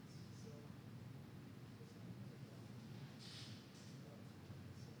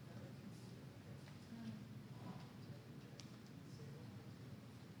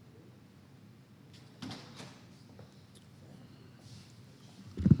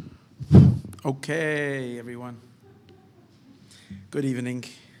Okay, everyone. Good evening.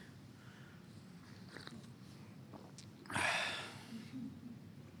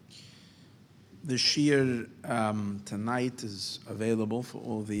 The shiur tonight is available for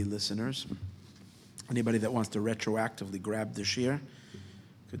all the listeners. Anybody that wants to retroactively grab the shiur,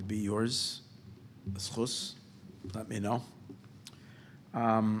 could be yours. Schus, let me know.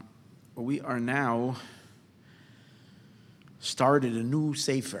 We are now started a new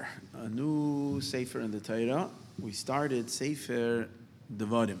sefer in the Torah. We started Sefer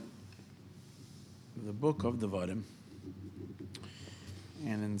Devarim, the book of Devarim.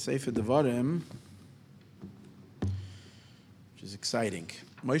 And in Sefer Devarim, which is exciting,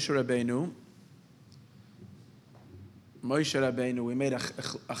 Moshe Rabbeinu, we made a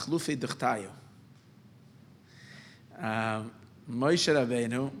chlufi d'chtayu. Moshe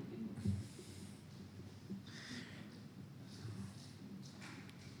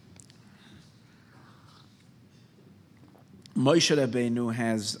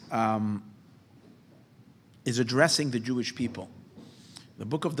Rabbeinu is addressing the Jewish people. The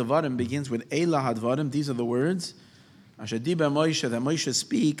book of Devarim begins with Eila Hadvarim. These are the words Asher Diber Moshe, that Moshe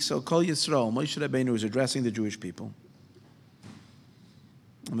speaks. So Kol Yisrael, Moshe Rabbeinu is addressing the Jewish people.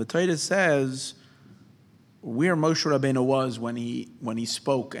 And the Torah says where Moshe Rabbeinu was when he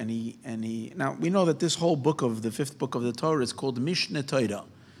spoke, and he. Now we know that this whole book of the fifth book of the Torah is called Mishneh Torah.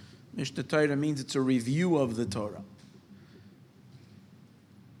 Mishneh Torah means it's a review of the Torah.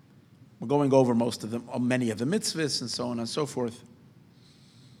 We're going over many of the mitzvahs and so on and so forth.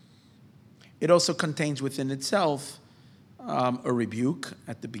 It also contains within itself a rebuke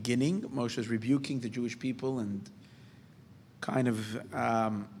at the beginning. Moshe is rebuking the Jewish people and kind of,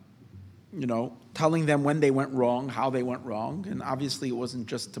 telling them when they went wrong, how they went wrong. And obviously it wasn't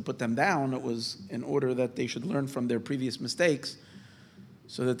just to put them down. It was in order that they should learn from their previous mistakes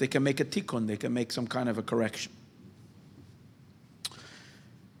so that they can make a tikkun, they can make some kind of a correction.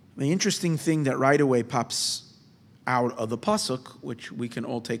 The interesting thing that right away pops out of the pasuk, which we can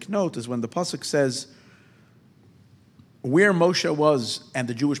all take note, is when the pasuk says where Moshe was and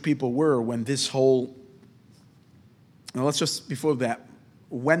the Jewish people were when this whole. Now let's just before that,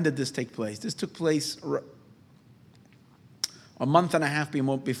 when did this take place? This took place a month and a half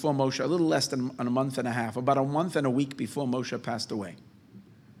before Moshe, a little less than a month and a half, about a month and a week before Moshe passed away.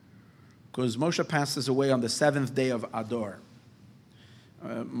 Because Moshe passes away on the 7th day of Adar.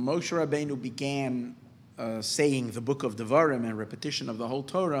 Moshe Rabbeinu began saying the book of Devarim and repetition of the whole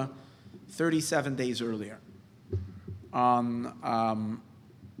Torah 37 days earlier, on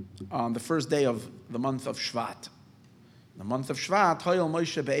the first day of the month of Shvat. The month of Shvat,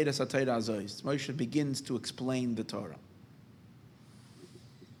 Moshe begins to explain the Torah.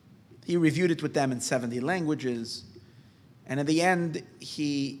 He reviewed it with them in 70 languages, and in the end,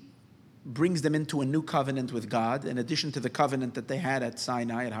 he brings them into a new covenant with God, in addition to the covenant that they had at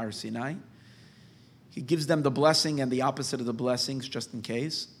Sinai, at Har Sinai. He gives them the blessing and the opposite of the blessings, just in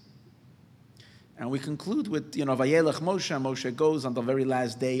case. And we conclude with, Vayelech Moshe. Moshe goes on the very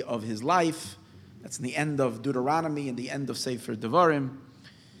last day of his life. That's in the end of Deuteronomy and the end of Sefer Devarim.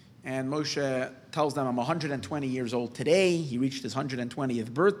 And Moshe tells them, I'm 120 years old today. He reached his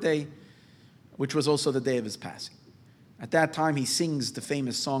 120th birthday, which was also the day of his passing. At that time, he sings the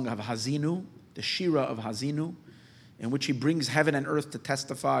famous song of Hazinu, the Shira of Hazinu, in which he brings heaven and earth to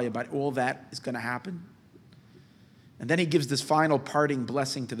testify about all that is going to happen. And then he gives this final parting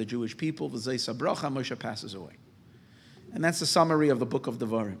blessing to the Jewish people. V'zeisa bracha, Moshe passes away. And that's the summary of the book of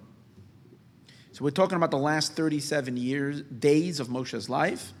Devarim. So we're talking about the last 37 days of Moshe's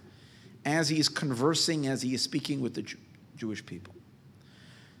life, as he is conversing, as he is speaking with the Jewish people.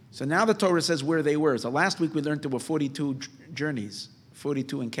 So now the Torah says where they were. So last week we learned there were 42 journeys,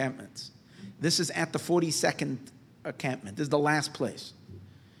 42 encampments. This is at the 42nd encampment. This is the last place.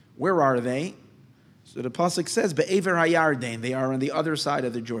 Where are they? So the pasuk says, Be'ever HaYarden, they are on the other side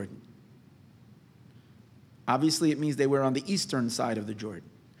of the Jordan. Obviously it means they were on the eastern side of the Jordan.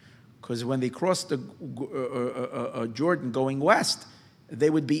 Because when they crossed the Jordan going west, they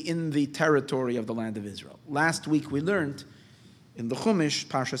would be in the territory of the land of Israel. Last week we learned in the Chumash,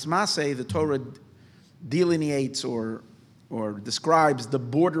 Parshas Maseh, the Torah delineates or describes the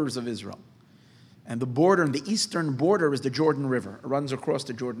borders of Israel. And the eastern border is the Jordan River. It runs across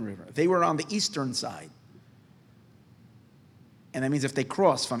the Jordan River. They were on the eastern side. And that means if they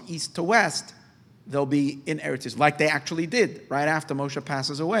cross from east to west, they'll be in Eretz Yisrael, like they actually did. Right after Moshe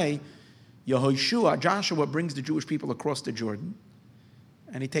passes away, Joshua brings the Jewish people across the Jordan,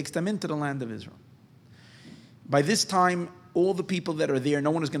 and he takes them into the land of Israel. By this time, all the people that are there,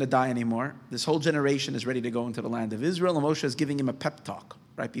 no one is going to die anymore. This whole generation is ready to go into the land of Israel, and Moshe is giving him a pep talk.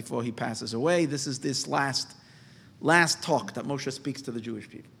 right before he passes away. This is this last talk that Moshe speaks to the Jewish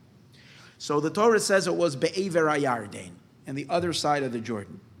people. So the Torah says it was Be'ever HaYarden, and the other side of the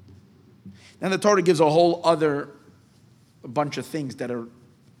Jordan. Then the Torah gives a whole other bunch of things that are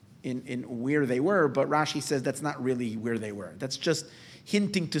in where they were, but Rashi says that's not really where they were. That's just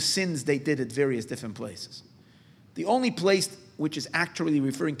hinting to sins they did at various different places. The only place which is actually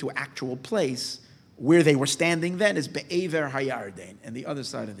referring to actual place where they were standing then is Be'ever HaYarden, and the other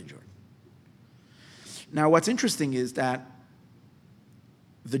side of the Jordan. Now what's interesting is that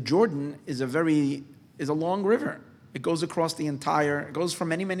the Jordan is a long river. It goes across it goes for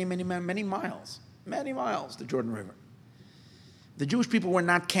many miles, the Jordan River. The Jewish people were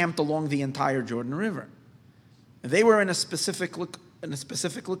not camped along the entire Jordan River. They were in a specific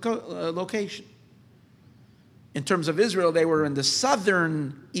location. In terms of Israel, they were in the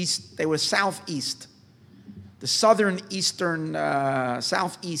southern east, they were southeast, the southern eastern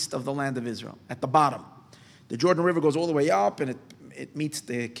southeast of the land of Israel, at the bottom. The Jordan River goes all the way up, and it meets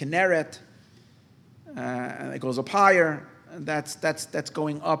the Kinneret, and it goes up higher, and that's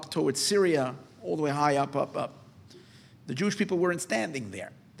going up towards Syria, all the way high up. The Jewish people weren't standing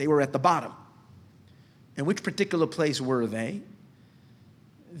there. They were at the bottom. In which particular place were they?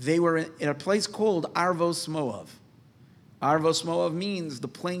 They were in a place called Arvos Moav. Arvos Moav means the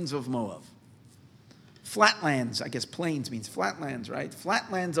plains of Moab. Flatlands, I guess plains means flatlands, right?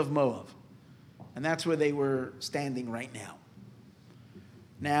 Flatlands of Moab. And that's where they were standing right now.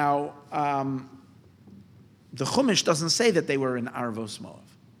 Now, the Chumash doesn't say that they were in Arvos Moav.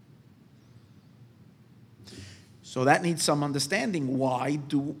 So that needs some understanding. Why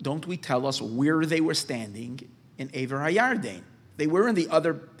don't we tell us where they were standing in Ever HaYarden? They were in the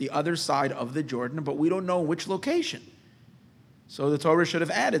other side of the Jordan, but we don't know which location. So the Torah should have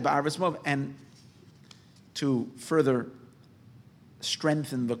added Ba'arvos Moav. And to further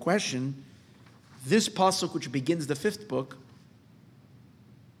strengthen the question, this pasuk, which begins the 5th book,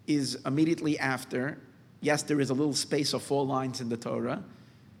 is immediately after. Yes, there is a little space of 4 lines in the Torah,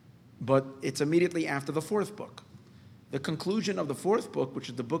 but it's immediately after the 4th book. The conclusion of the 4th book, which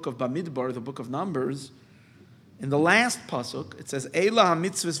is the book of Bamidbar, the book of Numbers, in the last pasuk, it says, Eila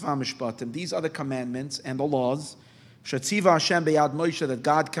ha-mitzvahs v'ha-mishpatim, these are the commandments and the laws, Shetziva Hashem beyad Moshe, that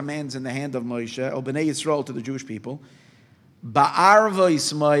God commands in the hand of Moshe, or Bnei Yisrael, to the Jewish people,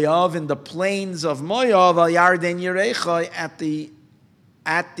 Ba'arvos Moav, in the plains of Moav, al Yarden Yerecha,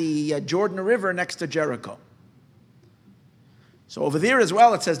 at the Jordan River next to Jericho. So over there as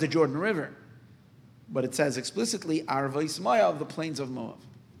well it says the Jordan River, but it says explicitly Arvos Moav, the plains of Moab.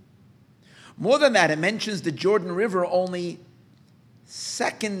 More than that, it mentions the Jordan River only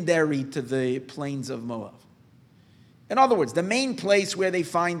secondary to the plains of Moab. In other words, the main place where they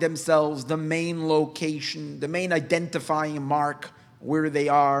find themselves, the main location, the main identifying mark where they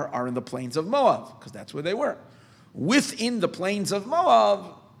are in the plains of Moab, because that's where they were. Within the plains of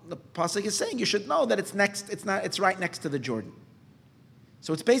Moab, the pasuk is saying you should know that it's right next to the Jordan.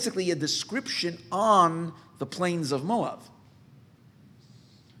 So it's basically a description on the plains of Moab.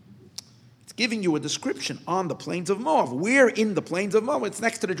 It's giving you a description on the plains of Moab. We're in the plains of Moab. It's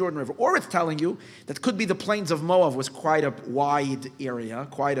next to the Jordan River. Or it's telling you that could be the plains of Moab was quite a wide area,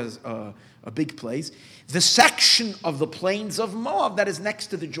 quite a big place. The section of the plains of Moab that is next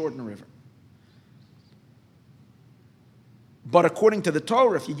to the Jordan River. But according to the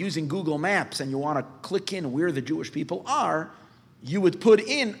Torah, if you're using Google Maps and you want to click in where the Jewish people are, you would put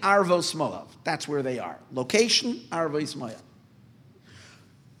in Arvos Moav. That's where they are. Location, Arvos Moav.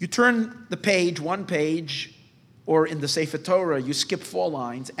 You turn the page, one page, or in the Sefer Torah, you skip 4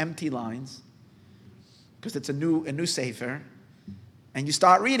 lines, empty lines, because it's a new Sefer, and you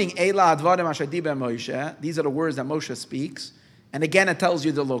start reading, Eila advarim asher diber Moshe. These are the words that Moshe speaks. And again, it tells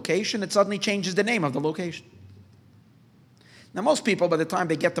you the location. It suddenly changes the name of the location. Now, most people, by the time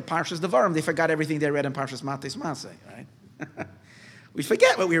they get to Parshas Devarim, they forgot everything they read in Parshas Matis Maseh, right? We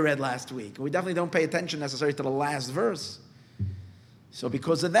forget what we read last week. We definitely don't pay attention necessarily to the last verse. So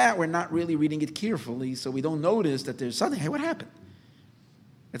because of that, we're not really reading it carefully, so we don't notice that there's something, hey, what happened?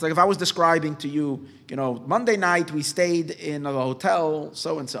 It's like if I was describing to you, Monday night we stayed in a hotel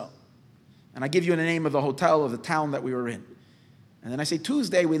so-and-so. And I give you the name of the hotel of the town that we were in. And then I say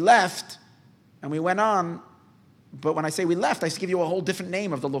Tuesday we left and we went on. But when I say we left, I give you a whole different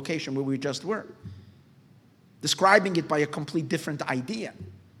name of the location where we just were. Describing it by a complete different idea.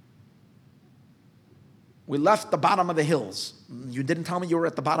 We left the bottom of the hills. You didn't tell me you were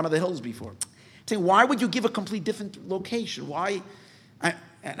at the bottom of the hills before. I'm saying, why would you give a complete different location? Why?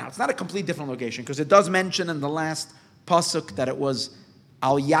 Now, it's not a complete different location, because it does mention in the last pasuk that it was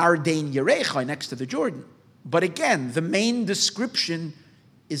Al Yarden Yerecha, next to the Jordan. But again, the main description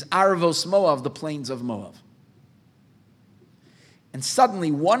is Arvos Moav, the plains of Moab. And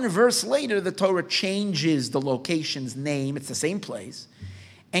suddenly, one verse later, the Torah changes the location's name. It's the same place.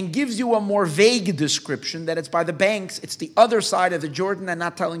 And gives you a more vague description that it's by the banks. It's the other side of the Jordan, and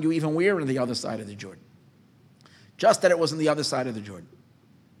not telling you even where on the other side of the Jordan. Just that it was on the other side of the Jordan.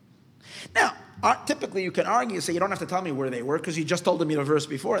 Now, typically you can argue, say, you don't have to tell me where they were, because you just told me the verse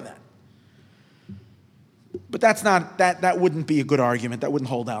before that. But that's not, that wouldn't be a good argument. That wouldn't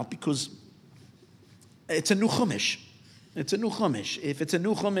hold out, because it's a new chumash. It's a new chumash. If it's a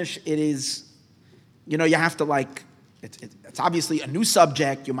new chumash, it is, you have to it's obviously a new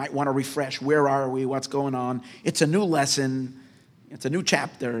subject. You might want to refresh. Where are we? What's going on? It's a new lesson. It's a new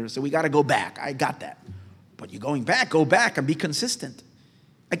chapter. So we got to go back. I got that. But you're going back, go back and be consistent.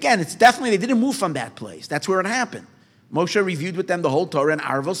 Again, it's definitely, they didn't move from that place. That's where it happened. Moshe reviewed with them the whole Torah in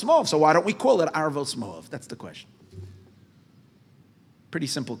Arvos Moav. So why don't we call it Arvos Moav? That's the question. Pretty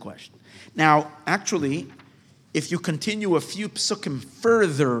simple question. Now, actually, if you continue a few psukim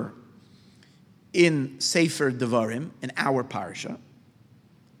further in Sefer Devarim, in our parsha,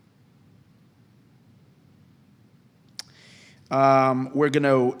 we're going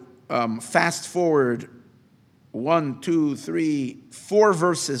to fast forward 1, 2, 3, 4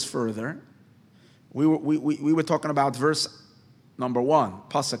 verses further. We were talking about verse number 1,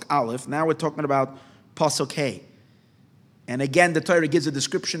 Pasuk Aleph. Now we're talking about Pasuk Hey. And again, the Torah gives a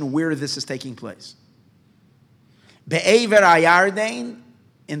description where this is taking place. Be'ever Ayardain,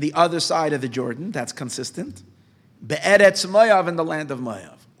 in the other side of the Jordan, that's consistent. Be'eretz Moav, in the land of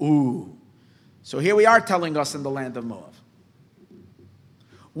Moav. Ooh. So here we are telling us in the land of Moav.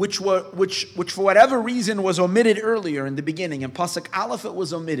 Which for whatever reason was omitted earlier in the beginning. In Pasuk Aleph it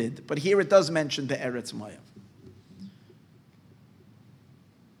was omitted, but here it does mention Be'eretz Moav.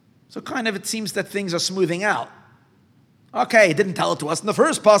 So kind of it seems that things are smoothing out. Okay, it didn't tell it to us in the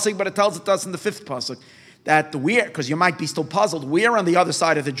first pasuk, but it tells it to us in the 5th pasuk. That because you might be still puzzled, where on the other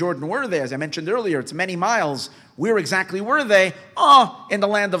side of the Jordan were they? As I mentioned earlier, it's many miles. Where exactly were they? Oh, in the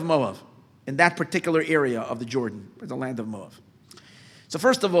land of Moab, in that particular area of the Jordan, the land of Moab. So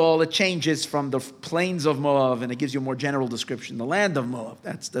first of all, it changes from the plains of Moab, and it gives you a more general description, the land of Moab.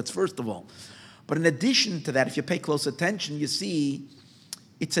 That's first of all. But in addition to that, if you pay close attention, you see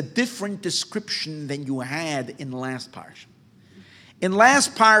it's a different description than you had in the last parsha. In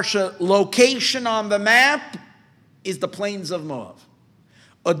last parsha, location on the map is the plains of Moab.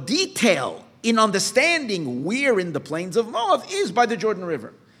 A detail in understanding where in the plains of Moab is by the Jordan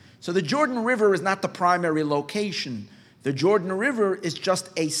River. So the Jordan River is not the primary location. The Jordan River is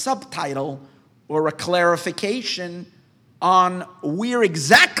just a subtitle or a clarification on where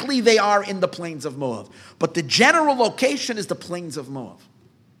exactly they are in the plains of Moab. But the general location is the plains of Moab.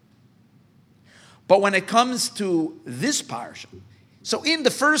 But when it comes to this parsha, so in the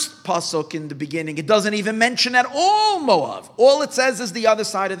first pasuk in the beginning, it doesn't even mention at all Moab. All it says is the other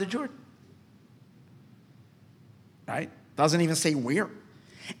side of the Jordan. Right? Doesn't even say where.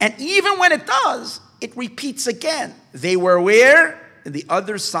 And even when it does, it repeats again. They were where? In the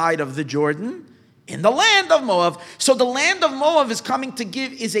other side of the Jordan, in the land of Moab. So the land of Moab is coming to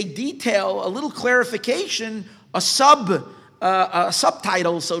give is a detail, a little clarification, a subtitle,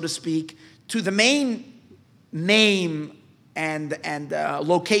 so to speak, to the main name and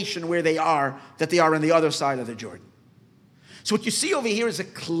location where they are, that they are on the other side of the Jordan. So what you see over here is a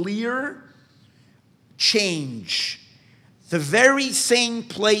clear change. The very same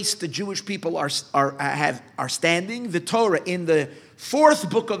place the Jewish people are standing, the Torah, in the 4th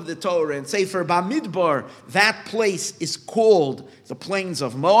book of the Torah, in Sefer Bamidbar, that place is called the plains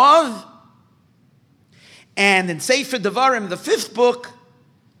of Moab. And in Sefer Devarim, the 5th book,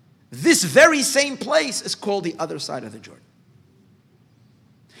 this very same place is called the other side of the Jordan.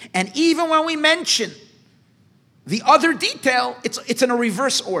 And even when we mention the other detail, it's in a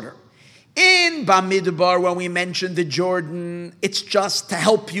reverse order. In Bamidbar, when we mention the Jordan, it's just to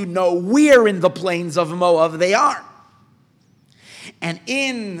help you know where in the plains of Moab they are. And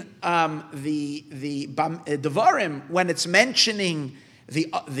in the Devarim, when it's mentioning the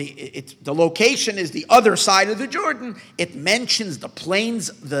location is the other side of the Jordan, it mentions the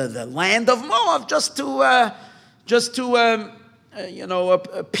plains, the land of Moab, just to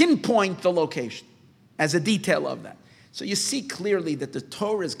pinpoint the location as a detail of that. So you see clearly that the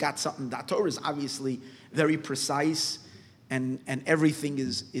Torah's got something. The Torah is obviously very precise, and everything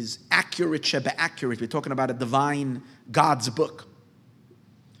is accurate, sheba accurate. We're talking about a divine God's book.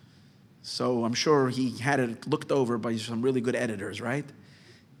 So I'm sure he had it looked over by some really good editors, right?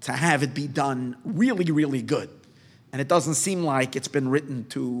 To have it be done really, really good. And it doesn't seem like it's been written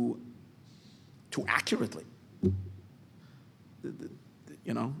too accurately.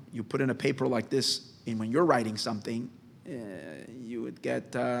 you put in a paper like this, and when you're writing something, you would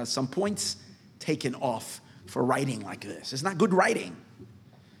get some points taken off for writing like this. It's not good writing.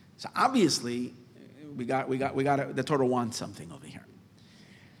 So obviously, the Torah wants something over here.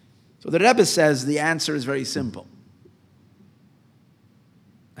 So the Rebbe says the answer is very simple.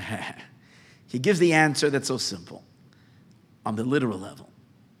 He gives the answer that's so simple on the literal level.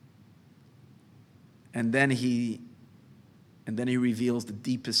 And then he reveals the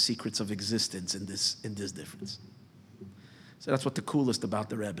deepest secrets of existence in this difference. So that's what the coolest about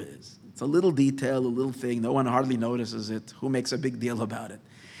the Rebbe is. It's a little detail, a little thing. No one hardly notices it. Who makes a big deal about it?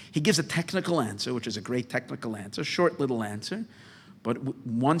 He gives a technical answer, which is a great technical answer, short little answer. But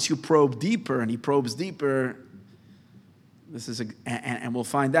once you probe deeper, and he probes deeper, and we'll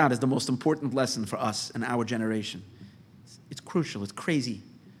find out, is the most important lesson for us in our generation. It's crucial. It's crazy.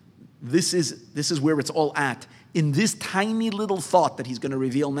 This is where it's all at. In this tiny little thought that he's going to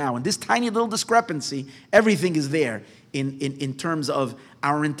reveal now, in this tiny little discrepancy, everything is there in terms of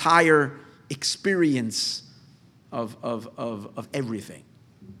our entire experience of everything.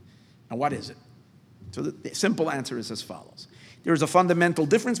 And what is it? So the simple answer is as follows. There is a fundamental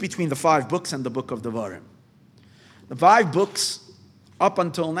difference between the 5 books and the book of Devarim. The 5 books, up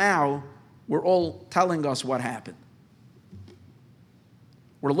until now, were all telling us what happened.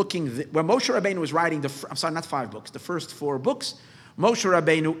 We're looking, when Moshe Rabbeinu was writing not 5 books, the first 4 books, Moshe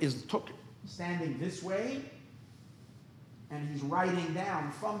Rabbeinu is standing this way, and he's writing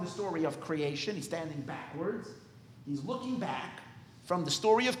down from the story of creation. He's standing backwards. He's looking back from the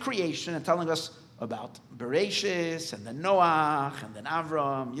story of creation and telling us about Bereshis, and then Noach, and then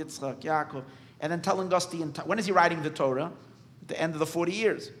Avram, Yitzchak, Yaakov, and then telling us when is he writing the Torah? At the end of the 40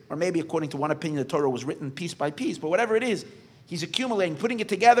 years. Or maybe according to one opinion, the Torah was written piece by piece, but whatever it is, he's accumulating, putting it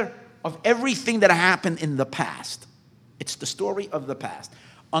together of everything that happened in the past. It's the story of the past,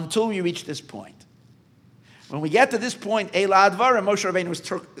 until we reach this point. When we get to this point, Eila Advarim, Moshe Rabbeinu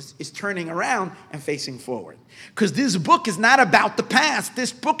is turning around and facing forward. Because this book is not about the past,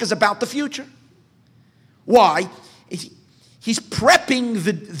 this book is about the future. Why? He's prepping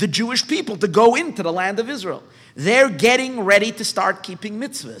the Jewish people to go into the land of Israel. They're getting ready to start keeping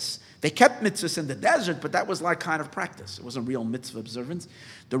mitzvahs. They kept mitzvahs in the desert, but that was like kind of practice. It wasn't real mitzvah observance.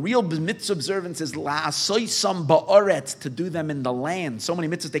 The real mitzvah observance is la'asoisam ba'aretz, to do them in the land. So many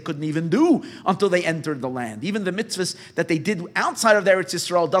mitzvahs they couldn't even do until they entered the land. Even the mitzvahs that they did outside of Eretz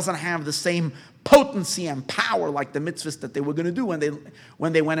Yisrael doesn't have the same potency and power like the mitzvahs that they were going to do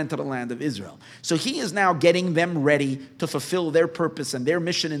when they went into the land of Israel. So he is now getting them ready to fulfill their purpose and their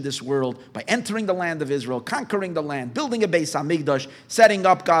mission in this world by entering the land of Israel, conquering the land, building a Beis HaMikdash, setting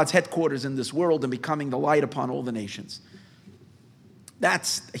up God's headquarters in this world and becoming the light upon all the nations.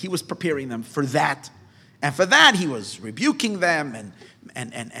 He was preparing them for that. And for that he was rebuking them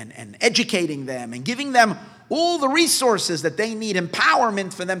and educating them and giving them all the resources that they need,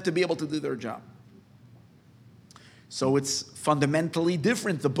 empowerment for them to be able to do their job. So it's fundamentally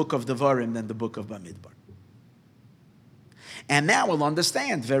different, the book of Devarim, than the book of Bamidbar. And now we'll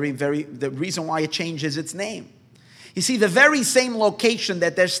understand the reason why it changes its name. You see, the very same location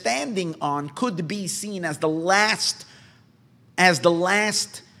that they're standing on could be seen as the last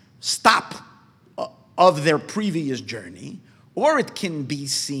stop of their previous journey, or it can be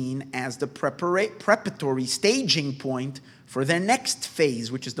seen as the preparatory staging point for their next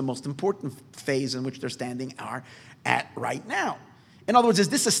phase, which is the most important phase in which they're standing at right now. In other words, is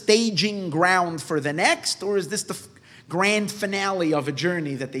this a staging ground for the next, or is this the grand finale of a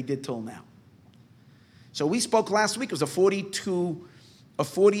journey that they did till now? So we spoke last week, it was a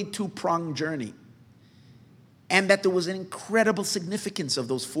 42-pronged journey. And that there was an incredible significance of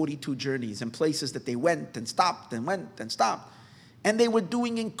those 42 journeys and places that they went and stopped and went and stopped. And they were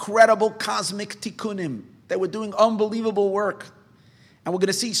doing incredible cosmic tikkunim. They were doing unbelievable work. And we're going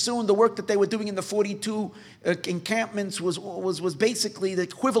to see soon the work that they were doing in the 42 encampments was basically the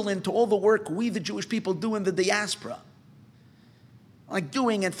equivalent to all the work we, the Jewish people, do in the diaspora. Like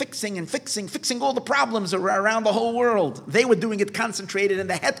doing and fixing all the problems around the whole world. They were doing it concentrated in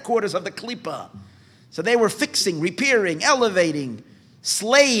the headquarters of the Klippa. So they were fixing, repairing, elevating,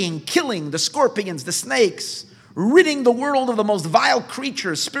 slaying, killing the scorpions, the snakes, ridding the world of the most vile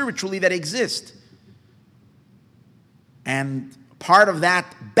creatures spiritually that exist. And part of that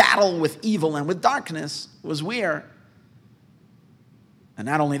battle with evil and with darkness was where, and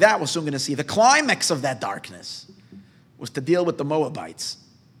not only that, we're soon going to see the climax of that darkness, was to deal with the Moabites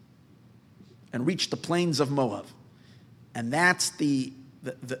and reach the plains of Moab. And that's the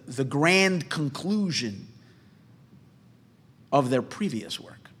grand conclusion of their previous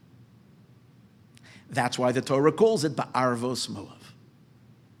work. That's why the Torah calls it Ba'arvos Moab.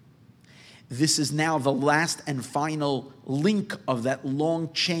 this is now the last and final link of that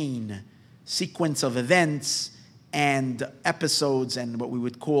long chain sequence of events and episodes and what we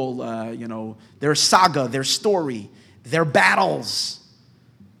would call, their saga, their story, their battles.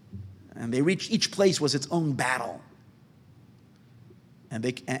 And they reached, each place was its own battle.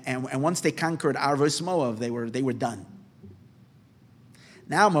 And once they conquered Arvos Moav, they were done.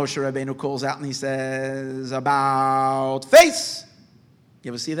 Now Moshe Rabbeinu calls out and he says, about face.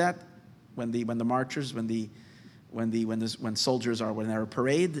 You ever see that? When the marchers, when soldiers are, when they're a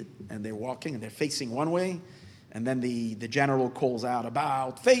parade and they're walking and they're facing one way, and then the general calls out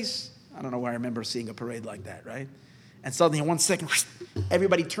about face. I don't know where I remember seeing a parade like that, right? And suddenly in 1 second,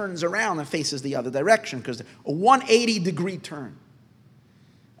 everybody turns around and faces the other direction because a 180-degree turn.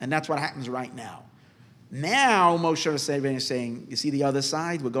 And that's what happens right now. Now Moshe Rabbeinu is saying, you see the other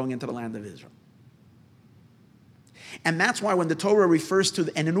side? We're going into the land of Israel. And that's why when the Torah refers to,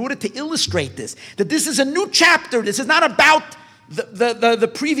 and in order to illustrate this, that this is a new chapter, this is not about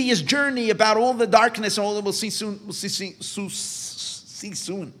the previous journey, about all the darkness, all that we'll see soon, see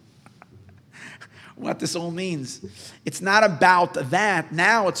soon what this all means. It's not about that.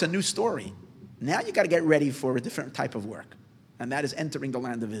 Now it's a new story. Now you got to get ready for a different type of work, and that is entering the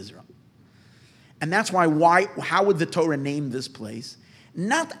land of Israel. And that's why how would the Torah name this place?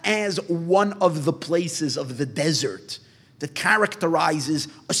 Not as one of the places of the desert that characterizes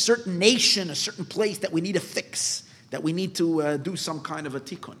a certain nation, a certain place that we need to fix, that we need to do some kind of a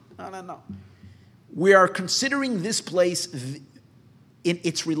tikkun. No. We are considering this place in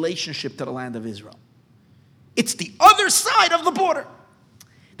its relationship to the land of Israel. It's the other side of the border.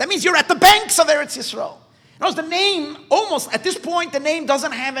 That means you're at the banks of Eretz Yisrael. Notice the name, almost at this point, the name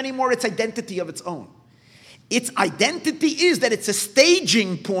doesn't have anymore its identity of its own. Its identity is that it's a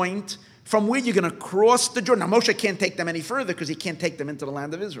staging point from where you're going to cross the Jordan. Now, Moshe can't take them any further because he can't take them into the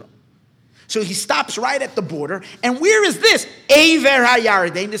land of Israel. So he stops right at the border. And where is this? Eiver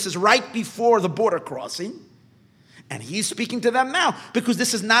HaYarden. This is right before the border crossing. And he's speaking to them now because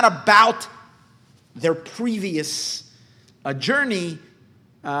this is not about their previous journey.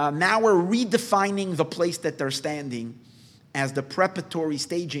 Now we're redefining the place that they're standing as the preparatory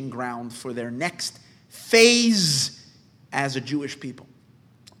staging ground for their next phase as a Jewish people,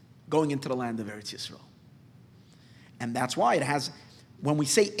 going into the land of Eretz Yisrael. And that's why it has, when we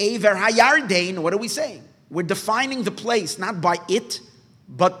say Eiver HaYarden, what are we saying? We're defining the place not by it,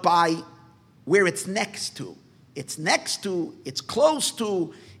 but by where it's next to. It's next to, it's close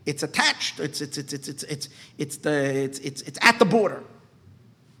to, it's attached, it's at the border.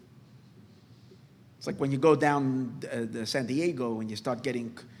 It's like when you go down San Diego and you start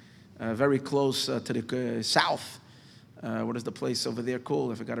getting very close to the south. What is the place over there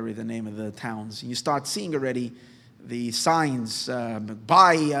called? I forgot to read the name of the towns. And you start seeing already the signs,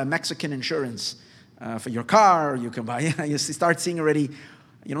 buy Mexican insurance for your car. You can buy, you start seeing already,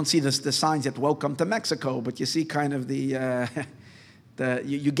 you don't see the signs yet, welcome to Mexico, but you see kind of you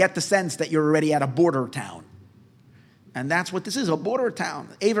get the sense that you're already at a border town. And that's what this is, a border town.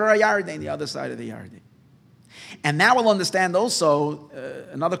 Eiver HaYarden, the other side of the Yarden. And now we'll understand also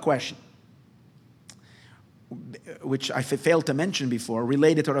another question, which I failed to mention before,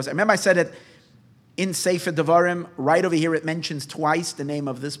 related to us. Remember I said it in Sefer Devarim, right over here it mentions twice the name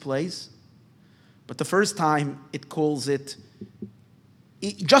of this place. But the first time it calls it,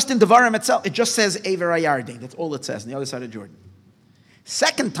 just in Devarim itself, it just says Eiver HaYarden. That's all it says, on the other side of Jordan.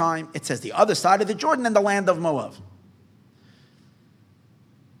 Second time, it says the other side of the Jordan and the land of Moab.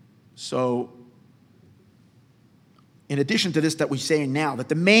 So, in addition to this that we're saying now, that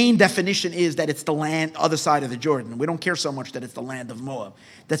the main definition is that it's the land, other side of the Jordan. We don't care so much that it's the land of Moab.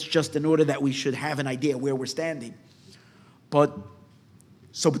 That's just in order that we should have an idea where we're standing. But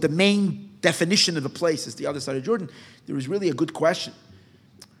the main definition of the place is the other side of Jordan. There is really a good question.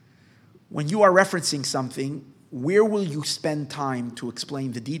 When you are referencing something, where will you spend time to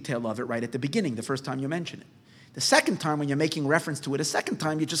explain the detail of it right at the beginning, the first time you mention it? The second time, when you're making reference to it, a second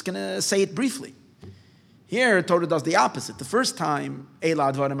time, you're just going to say it briefly. Here, Torah does the opposite. The first time,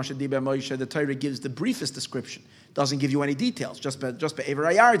 the Torah gives the briefest description. Doesn't give you any details, just by Eiver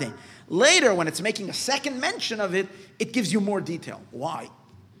HaYarden. Later, when it's making a second mention of it, it gives you more detail. Why?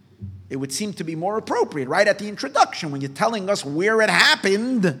 It would seem to be more appropriate, right at the introduction, when you're telling us where it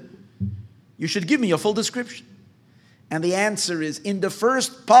happened, you should give me a full description. And the answer is, in the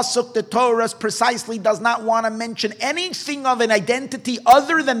first pasuk, the Torah precisely does not want to mention anything of an identity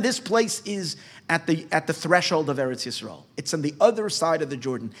other than this place is at the threshold of Eretz Yisrael. It's on the other side of the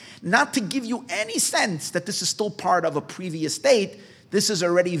Jordan. Not to give you any sense that this is still part of a previous state. This is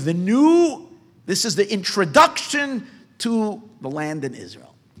already this is the introduction to the land in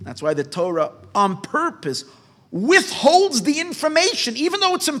Israel. That's why the Torah, on purpose, withholds the information, even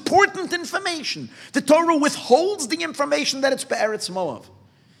though it's important information. The Torah withholds the information that it's Be'eretz Moav,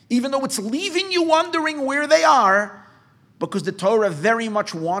 even though it's leaving you wondering where they are, because the Torah very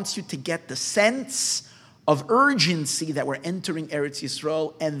much wants you to get the sense of urgency that we're entering Eretz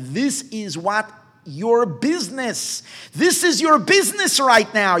Yisrael, and this is what your business. This is your business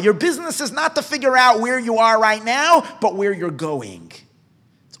right now. Your business is not to figure out where you are right now, but where you're going.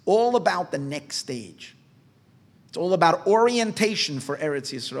 It's all about the next stage. It's all about orientation for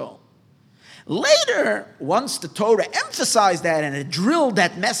Eretz Yisrael. Later, once the Torah emphasized that and it drilled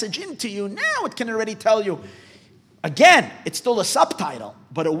that message into you, now it can already tell you, again, it's still a subtitle,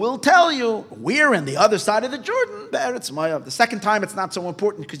 but it will tell you, we're in the other side of the Jordan, Be'eretz Moav. The second time, it's not so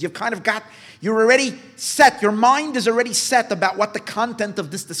important because you've kind of you're already set, your mind is already set about what the content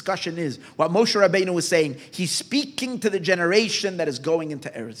of this discussion is. What Moshe Rabbeinu was saying, he's speaking to the generation that is going into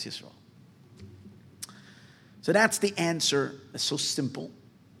Eretz Yisrael. So that's the answer. It's so simple,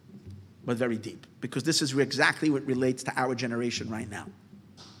 but very deep, because this is exactly what relates to our generation right now.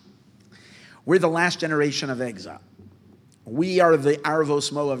 We're the last generation of exile. We are the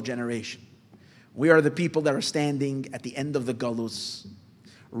Arvos Moav generation. We are the people that are standing at the end of the Galus,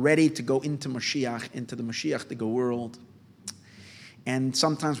 ready to go into Mashiach, into the Mashiach world. And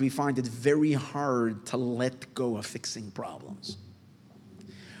sometimes we find it very hard to let go of fixing problems.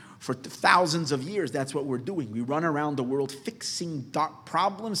 For thousands of years, that's what we're doing. We run around the world fixing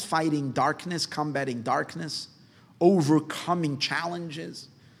problems, fighting darkness, combating darkness, overcoming challenges.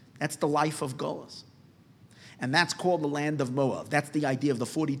 That's the life of Golus. And that's called the land of Moab. That's the idea of the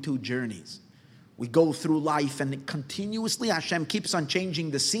 42 journeys. We go through life and continuously Hashem keeps on changing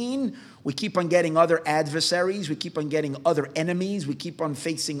the scene. We keep on getting other adversaries. We keep on getting other enemies. We keep on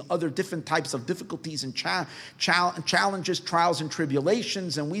facing other different types of difficulties and challenges, trials and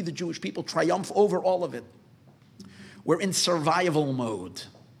tribulations. And we, the Jewish people, triumph over all of it. We're in survival mode.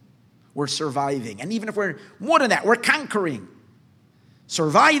 We're surviving. And even if we're more than that, we're conquering.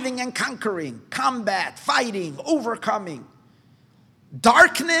 Surviving and conquering, combat, fighting, overcoming.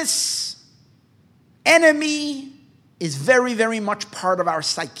 Darkness, enemy is very, very much part of our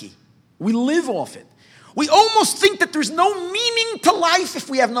psyche. We live off it. We almost think that there's no meaning to life if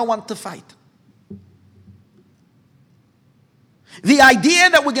we have no one to fight. The idea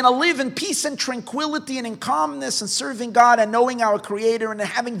that we're going to live in peace and tranquility and in calmness and serving God and knowing our Creator and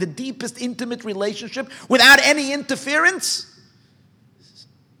having the deepest intimate relationship without any interference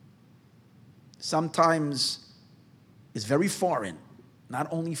sometimes is very foreign. Not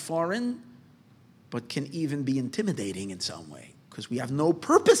only foreign, but can even be intimidating in some way, because we have no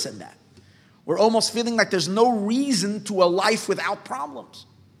purpose in that. We're almost feeling like there's no reason to a life without problems.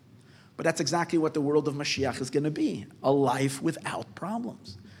 But that's exactly what the world of Mashiach is going to be. A life without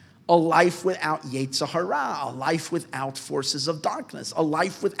problems. A life without Yetzer Hara. A life without forces of darkness. A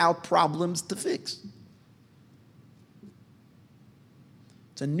life without problems to fix.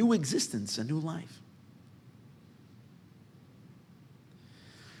 It's a new existence, a new life.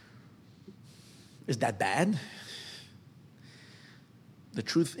 Is that bad? The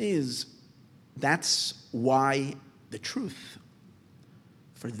truth is, that's why the truth,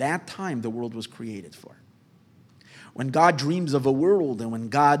 for that time, the world was created for. When God dreams of a world and when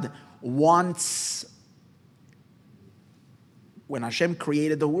God wants, when Hashem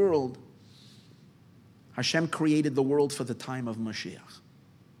created the world, Hashem created the world for the time of Mashiach.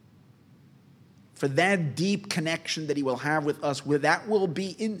 For that deep connection that He will have with us, where that will be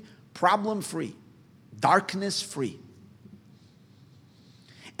in problem-free, darkness-free.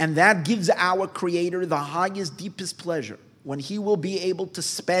 And that gives our Creator the highest, deepest pleasure, when He will be able to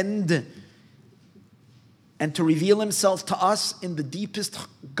spend and to reveal Himself to us in the deepest,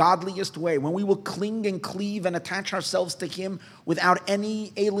 godliest way, when we will cling and cleave and attach ourselves to Him without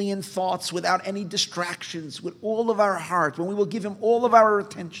any alien thoughts, without any distractions, with all of our heart, when we will give Him all of our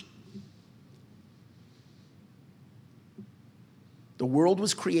attention. The world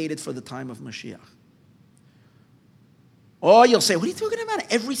was created for the time of Mashiach. Oh, you'll say, what are you talking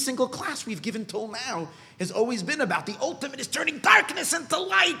about? Every single class we've given till now has always been about the ultimate is turning darkness into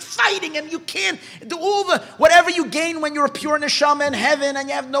light, fighting, and you can't do all the, whatever you gain when you're a pure neshama in heaven and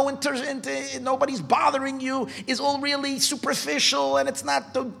you have nobody's bothering you is all really superficial and it's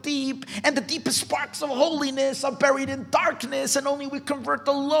not so deep, and the deepest sparks of holiness are buried in darkness, and only we convert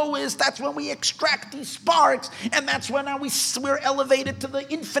the lowest, that's when we extract these sparks, and that's when we're elevated to the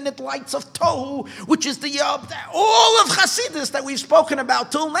infinite lights of Tohu, which is the all of Hasidus that we've spoken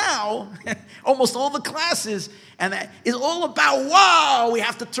about till now, almost all the classes, and that is all about, wow, we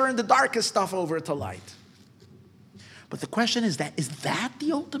have to turn the darkest stuff over to light. But the question is that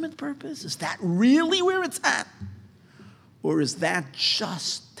the ultimate purpose? Is that really where it's at? Or is that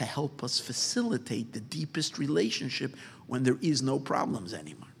just to help us facilitate the deepest relationship when there is no problems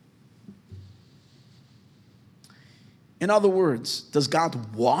anymore? In other words, does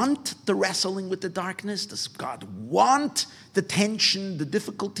God want the wrestling with the darkness? Does God want the tension, the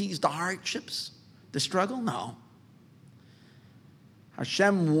difficulties, the hardships, the struggle? No.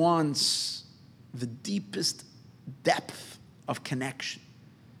 Hashem wants the deepest depth of connection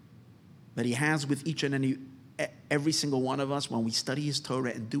that He has with each and every single one of us when we study His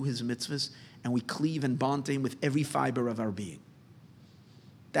Torah and do His mitzvahs and we cleave and bond to Him with every fiber of our being.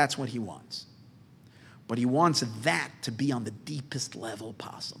 That's what He wants. But He wants that to be on the deepest level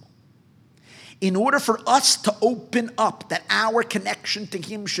possible. In order for us to open up, that our connection to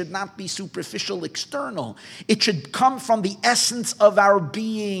Him should not be superficial, external. It should come from the essence of our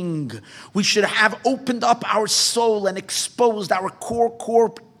being. We should have opened up our soul and exposed our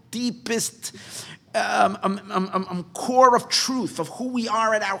core, deepest core of truth, of who we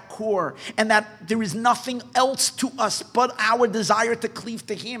are at our core, and that there is nothing else to us but our desire to cleave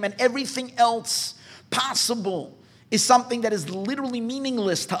to Him, and everything else possible is something that is literally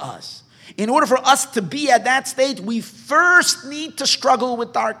meaningless to us. In order for us to be at that state, we first need to struggle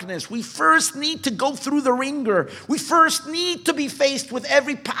with darkness. We first need to go through the ringer. We first need to be faced with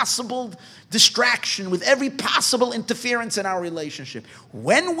every possible distraction, with every possible interference in our relationship.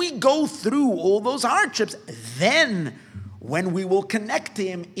 When we go through all those hardships, then when we will connect to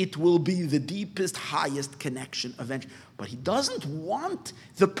Him, it will be the deepest, highest connection eventually. But He doesn't want,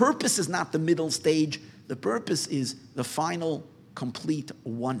 the purpose is not the middle stage. The purpose is the final, complete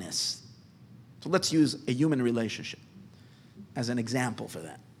oneness. So let's use a human relationship as an example for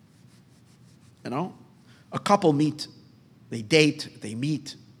that. A couple meet, they date, they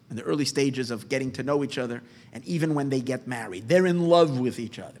meet in the early stages of getting to know each other, and even when they get married, they're in love with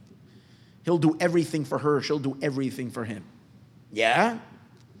each other. He'll do everything for her, she'll do everything for him. Yeah?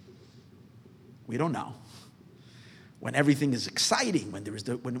 We don't know. When everything is exciting, when there's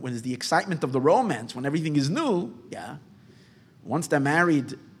the excitement of the romance, when everything is new, yeah. Once they're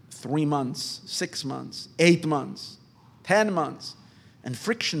married, 3 months, 6 months, 8 months, 10 months, and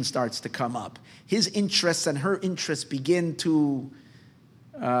friction starts to come up. His interests and her interests begin to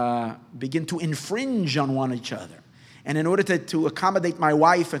infringe on one each other. And in order to accommodate my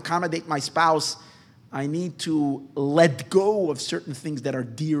wife, accommodate my spouse, I need to let go of certain things that are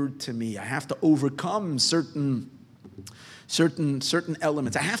dear to me. I have to overcome certain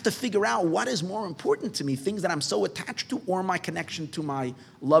elements. I have to figure out what is more important to me, things that I'm so attached to, or my connection to my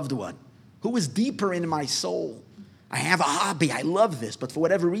loved one. Who is deeper in my soul? I have a hobby, I love this, but for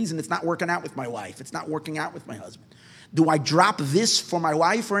whatever reason, it's not working out with my wife. It's not working out with my husband. Do I drop this for my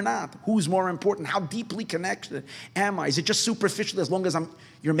wife or not? Who's more important? How deeply connected am I? Is it just superficial as long as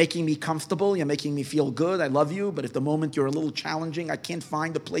you're making me comfortable, you're making me feel good, I love you, but if the moment you're a little challenging, I can't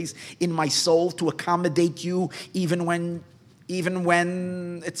find a place in my soul to accommodate you even when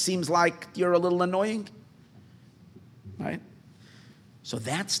it seems like you're a little annoying? Right? So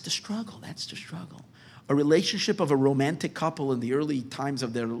that's the struggle. A relationship of a romantic couple in the early times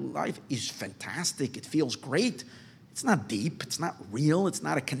of their life is fantastic. It feels great. It's not deep. It's not real. It's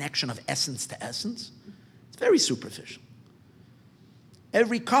not a connection of essence to essence. It's very superficial.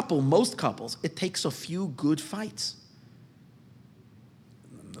 Every couple, most couples, it takes a few good fights.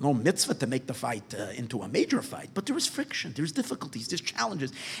 No mitzvah to make the fight into a major fight, but there is friction, there's difficulties, there's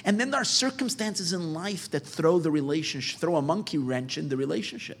challenges. And then there are circumstances in life that throw a monkey wrench in the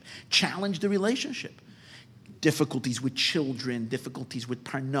relationship, challenge the relationship. Difficulties with children, difficulties with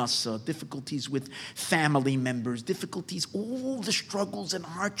parnasa, difficulties with family members, all the struggles and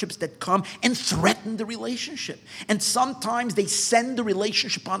hardships that come and threaten the relationship. And sometimes they send the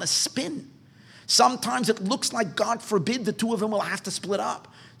relationship on a spin. Sometimes it looks like, God forbid, the two of them will have to split up.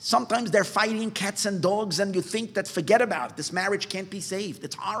 Sometimes they're fighting cats and dogs, and you think that forget about it. This marriage can't be saved.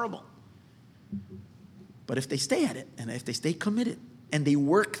 It's horrible. But if they stay at it, and if they stay committed, and they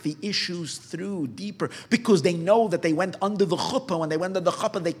work the issues through deeper, because they know that they went under the chuppah. When they went under the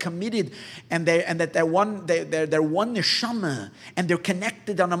chuppah, they committed, and that they're one neshama, and they're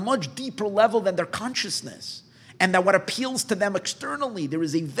connected on a much deeper level than their consciousness. And that what appeals to them externally, there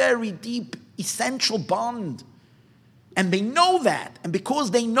is a very deep, essential bond. And they know that. And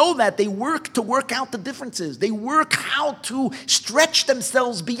because they know that, they work to work out the differences. They work how to stretch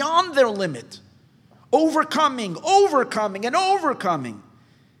themselves beyond their limit. Overcoming.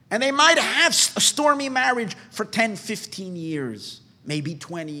 And they might have a stormy marriage for 10, 15 years, maybe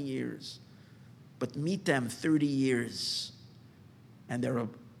 20 years. But meet them 30 years, and there are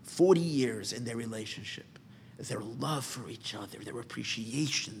 40 years in their relationship. their love for each other, their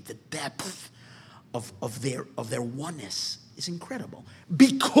appreciation, the depth of their oneness is incredible.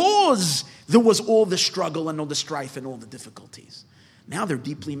 Because there was all the struggle and all the strife and all the difficulties. Now they're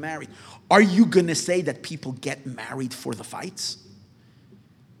deeply married. Are you going to say that people get married for the fights?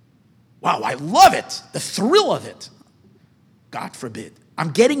 Wow, I love it. The thrill of it. God forbid.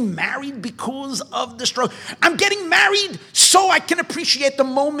 I'm getting married because of the struggle. I'm getting married so I can appreciate the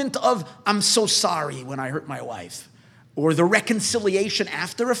moment of, I'm so sorry when I hurt my wife. Or the reconciliation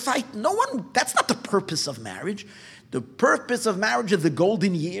after a fight. That's not the purpose of marriage. The purpose of marriage are the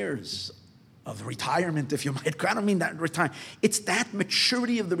golden years of retirement, if you might. I don't mean that retire. It's that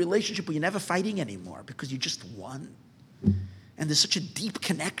maturity of the relationship where you're never fighting anymore because you just won. And there's such a deep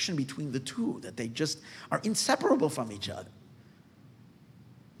connection between the two that they just are inseparable from each other.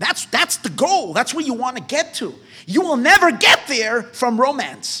 That's the goal. That's where you want to get to. You will never get there from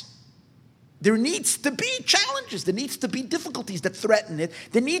romance. There needs to be challenges. There needs to be difficulties that threaten it.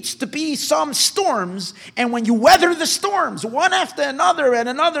 There needs to be some storms. And when you weather the storms, one after another and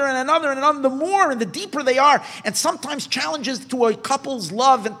another and another and another, the more and the deeper they are. And sometimes challenges to a couple's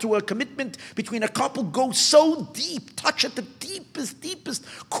love and to a commitment between a couple go so deep, touch at the deepest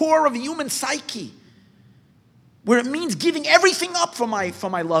core of human psyche. Where it means giving everything up for my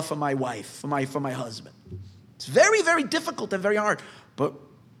love for my wife, for my husband. It's very, very difficult and very hard. But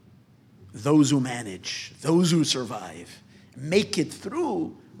those who manage, those who survive, make it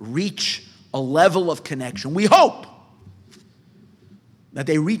through, reach a level of connection. We hope that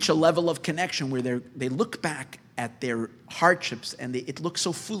they reach a level of connection where they look back at their hardships and it looks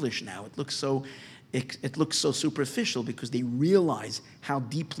so foolish now. It looks so superficial because they realize how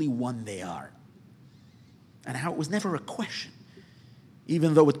deeply one they are. And how it was never a question.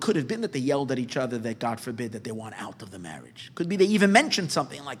 Even though it could have been that they yelled at each other that, God forbid, that they want out of the marriage. Could be they even mentioned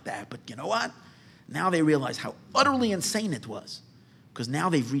something like that. But you know what? Now they realize how utterly insane it was. Because now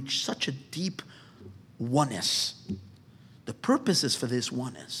they've reached such a deep oneness. The purpose is for this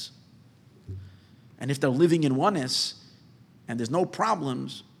oneness. And if they're living in oneness and there's no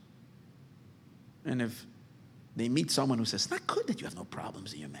problems, and if they meet someone who says, it's not good that you have no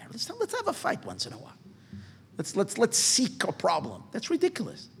problems in your marriage. Let's have a fight once in a while. Let's seek a problem. That's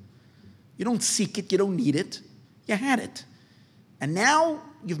ridiculous. You don't seek it. You don't need it. You had it. And now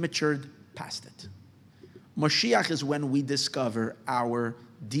you've matured past it. Mashiach is when we discover our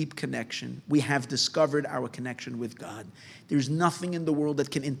deep connection. We have discovered our connection with God. There's nothing in the world that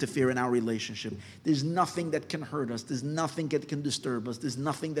can interfere in our relationship. There's nothing that can hurt us. There's nothing that can disturb us. There's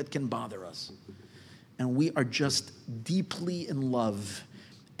nothing that can bother us. And we are just deeply in love.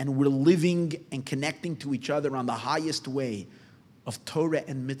 And we're living and connecting to each other on the highest way of Torah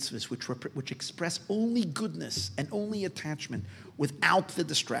and mitzvahs, which express only goodness and only attachment without the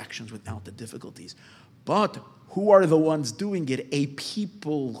distractions, without the difficulties. But who are the ones doing it? A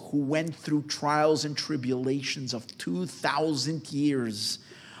people who went through trials and tribulations of 2,000 years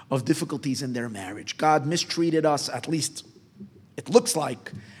of difficulties in their marriage. God mistreated us, at least it looks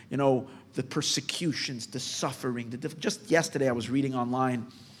like, the persecutions, the suffering. Just yesterday I was reading online,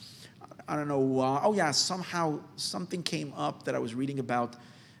 I don't know, somehow something came up that I was reading about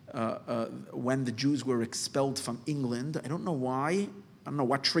when the Jews were expelled from England. I don't know why. I don't know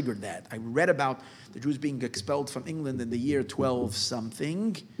what triggered that. I read about the Jews being expelled from England in the year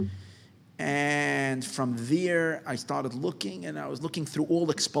 12-something. And from there, I started looking, and I was looking through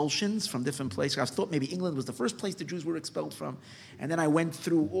all expulsions from different places. I thought maybe England was the first place the Jews were expelled from. And then I went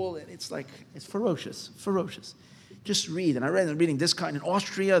through all, and it's ferocious. Just read. And I'm reading this guy in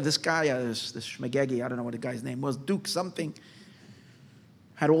Austria, this guy, this Shmegegi, I don't know what the guy's name was, Duke something,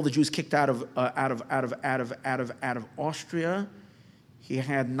 had all the Jews kicked out of Austria. He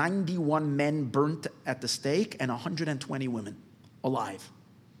had 91 men burnt at the stake and 120 women alive.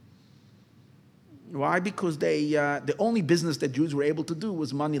 Why? Because the only business that Jews were able to do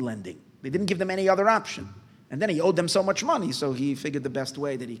was money lending. They didn't give them any other option. And then he owed them so much money, so he figured the best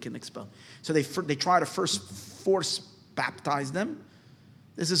way that he can expel. So they try to first force baptize them.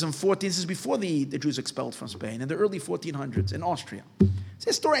 This is before the Jews expelled from Spain, in the early 1400s in Austria. It's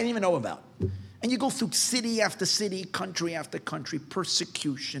a story I didn't even know about. And you go through city after city, country after country,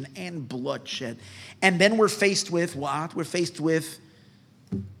 persecution and bloodshed. And then we're faced with what? We're faced with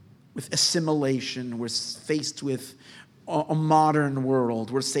assimilation. We're faced with a modern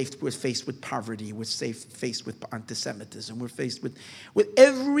world. We're faced with poverty. We're faced with anti-Semitism. We're faced with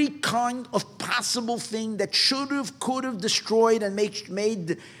every kind of possible thing that should have, could have destroyed and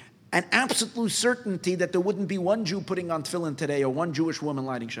made an absolute certainty that there wouldn't be one Jew putting on tefillin today or one Jewish woman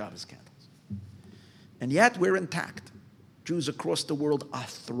lighting Shabbos candles. And yet we're intact. Jews across the world are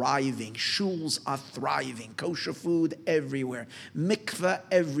thriving. Shuls are thriving. Kosher food everywhere. Mikveh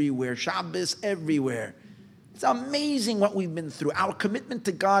everywhere. Shabbos everywhere. It's amazing what we've been through. Our commitment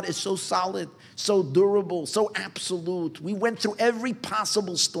to God is so solid, so durable, so absolute. We went through every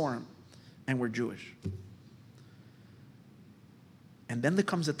possible storm, and we're Jewish. And then there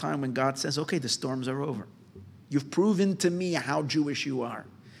comes a time when God says, okay, the storms are over. You've proven to me how Jewish you are.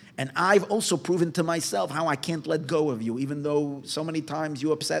 And I've also proven to myself how I can't let go of you. Even though so many times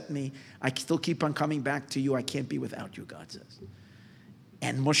you upset me, I still keep on coming back to you. I can't be without you, God says.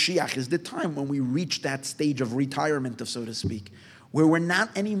 And Moshiach is the time when we reach that stage of retirement, so to speak, where we're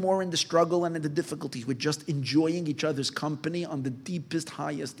not anymore in the struggle and in the difficulties. We're just enjoying each other's company on the deepest,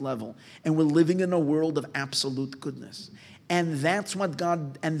 highest level. And we're living in a world of absolute goodness. And that's what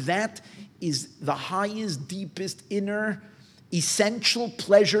God, and that is the highest, deepest, inner, essential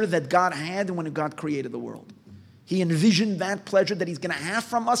pleasure that God had when God created the world. He envisioned that pleasure that he's going to have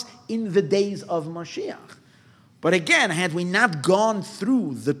from us in the days of Mashiach. But again, had we not gone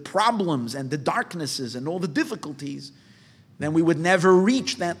through the problems and the darknesses and all the difficulties, then we would never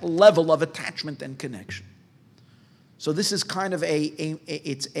reach that level of attachment and connection. So this is kind of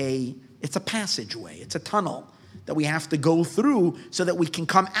it's a passageway, it's a tunnel that we have to go through so that we can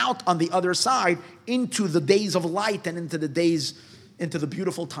come out on the other side into the days of light and into the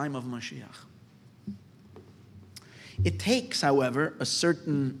beautiful time of Mashiach. It takes, however, a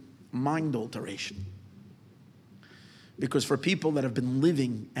certain mind alteration. Because for people that have been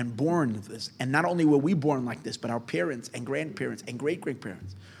living and born with this, and not only were we born like this, but our parents and grandparents and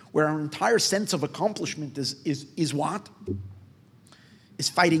great-grandparents, where our entire sense of accomplishment is what? Is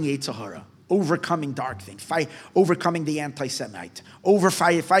fighting Yetzer Hara, overcoming dark things, overcoming the anti-Semite,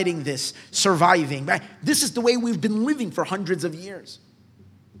 fighting this, surviving. This is the way we've been living for hundreds of years.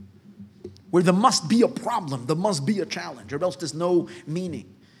 Where there must be a problem, there must be a challenge, or else there's no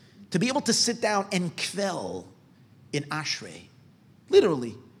meaning. To be able to sit down and kvel in Ashrei.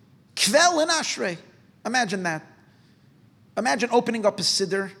 Literally. Kvel in Ashrei. Imagine that. Imagine opening up a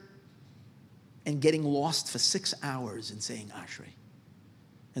siddur and getting lost for 6 hours in saying Ashrei.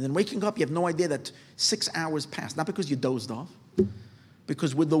 And then waking up, you have no idea that 6 hours passed. Not because you dozed off.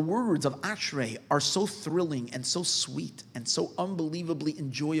 Because with the words of Ashrei are so thrilling and so sweet and so unbelievably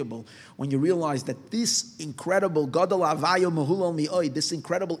enjoyable when you realize that this incredible Gadol Avayo Mehulal Mi'oi, this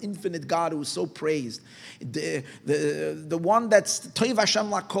incredible infinite God who is so praised, the one that's Toiv Hashem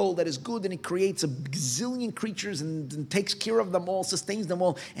Lakol, that is good and he creates a gazillion creatures and takes care of them all, sustains them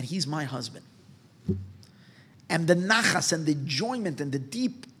all, and he's my husband. And the nachas and the enjoyment and the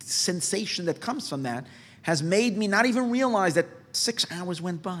deep sensation that comes from that has made me not even realize that 6 hours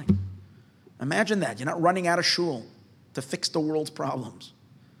went by. Imagine that. You're not running out of shul to fix the world's problems.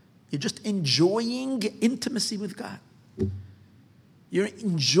 You're just enjoying intimacy with God. You're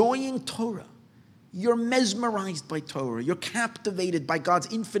enjoying Torah. You're mesmerized by Torah. You're captivated by God's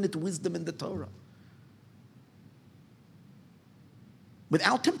infinite wisdom in the Torah.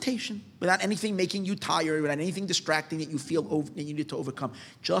 Without temptation, without anything making you tired, without anything distracting that you feel that you need to overcome.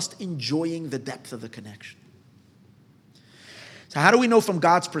 Just enjoying the depth of the connection. So how do we know from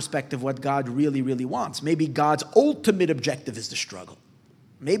God's perspective what God really, really wants? Maybe God's ultimate objective is the struggle.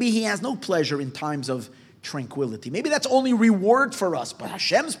 Maybe he has no pleasure in times of tranquility. Maybe that's only reward for us, but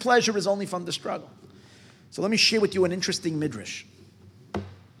Hashem's pleasure is only from the struggle. So let me share with you an interesting midrash.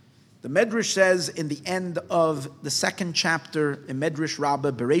 The midrash says in the end of the second chapter in Midrash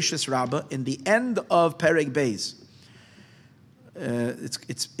Rabbah, Bereshis Rabbah, in the end of Perek Beis,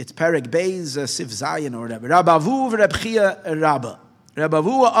 it's Perek Beis, Sif Zayin or whatever. Rabavu v'Rabchia Rabbah.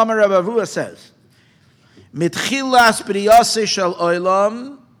 Rabavu Amar Rabavu says, Mitchilas Priyase Shel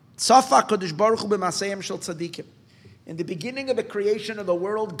Olam Tzafa Kodesh Baruch Hu b'Masayim Shel Tzadikim. In the beginning of the creation of the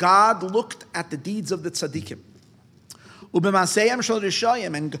world, God looked at the deeds of the tzaddikim. U'b'Masayim Shel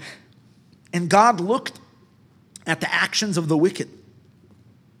Rishayim, and God looked at the actions of the wicked.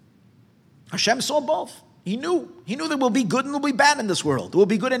 Hashem saw both. He knew there will be good and there will be bad in this world. There will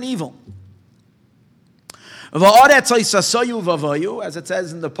be good and evil. As it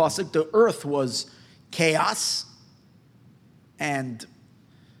says in the pasuk, the earth was chaos, and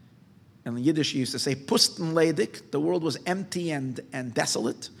in Yiddish you used to say pusten ledig, the world was empty and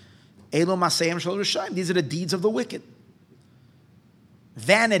desolate. Elo masayim shel rishayim, these are the deeds of the wicked.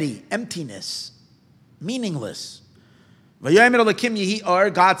 Vanity, emptiness, meaningless.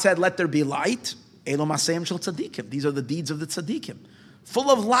 God said, let there be light. Elo masayim shel tzadikim. These are the deeds of the tzadikim. Full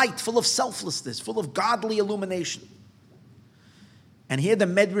of light, full of selflessness, full of godly illumination. And here the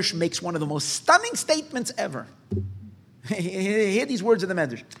Medrash makes one of the most stunning statements ever. Hear these words of the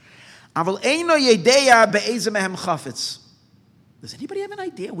Medrash. Aval eino yedeya be'ezeh mehem chafetz. Does anybody have an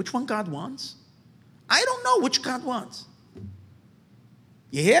idea which one God wants? I don't know which God wants.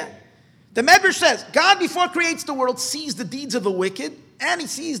 You hear? The Medrash says, God before creates the world sees the deeds of the wicked, and he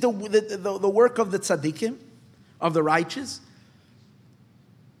sees the work of the tzaddikim, of the righteous.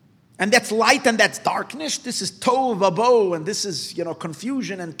 And that's light and that's darkness. This is tohu vabo, and this is,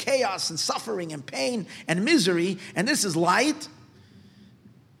 confusion and chaos and suffering and pain and misery. And this is light.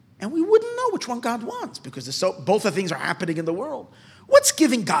 And we wouldn't know which one God wants because both of things are happening in the world. What's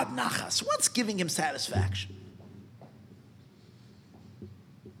giving God nachas? What's giving him satisfaction?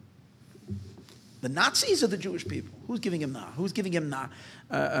 The Nazis or the Jewish people? Who's giving him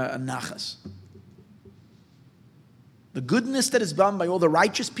nachas? The goodness that is done by all the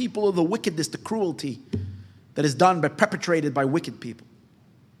righteous people, or the wickedness, the cruelty that is done perpetrated by wicked people?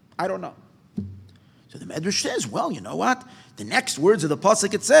 I don't know. So the Medrash says, well, you know what? The next words of the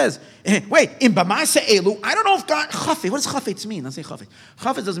pasuk, it says, wait, in b'maaseh elu, I don't know if God, chafetz, what does chafetz mean? Let's say chafetz.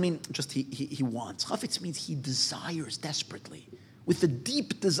 Chafetz doesn't mean just he wants. Chafetz means he desires desperately, with a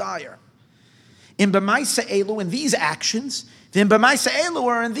deep desire. In b'maaseh elu, in these actions, then b'maaseh elu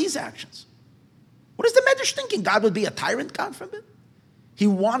are in these actions. What is the Medrash thinking? God would be a tyrant, God forbid? He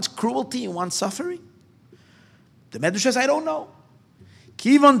wants cruelty, he wants suffering? The Medrash says, I don't know.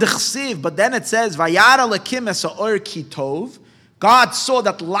 Kivon dechsiv, but then it says, Vayara lekim es ha'or ki tov. God saw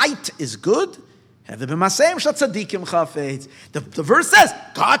that light is good. The verse says,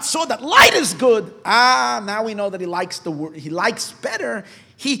 God saw that light is good. Now we know that he likes the word. He likes better.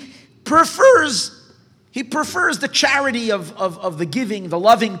 He prefers the charity of the giving, the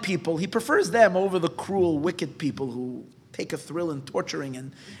loving people. He prefers them over the cruel, wicked people who take a thrill in torturing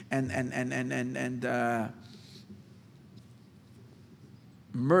and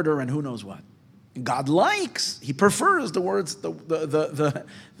murder and who knows what. God likes. He prefers the words, the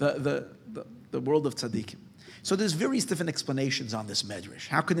world of tzaddikim. So there's various different explanations on this medrash.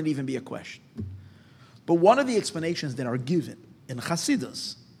 How can it even be a question? But one of the explanations that are given in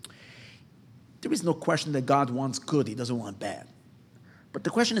Chassidus, there is no question that God wants good. He doesn't want bad. But the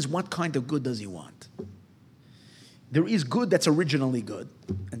question is, what kind of good does he want? There is good that's originally good,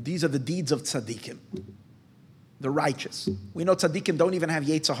 and these are the deeds of tzaddikim, the righteous. We know tzaddikim don't even have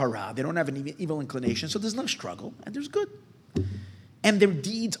yetzer hara. They don't have an evil inclination, so there's no struggle, and there's good. And their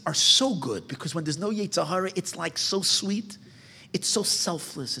deeds are so good, because when there's no yetzer hara, it's like so sweet. It's so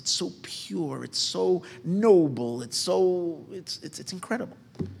selfless. It's so pure. It's so noble. It's incredible.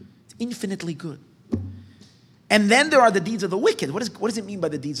 It's infinitely good. And then there are the deeds of the wicked. What does it mean by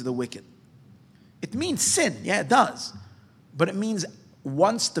the deeds of the wicked? It means sin. Yeah, it does. But it means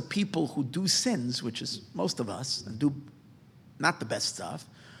once the people who do sins, which is most of us, and do not the best stuff,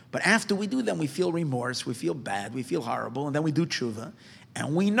 but after we do them, we feel remorse, we feel bad, we feel horrible, and then we do tshuva.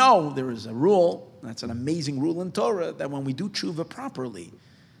 And we know there is a rule, that's an amazing rule in Torah, that when we do tshuva properly,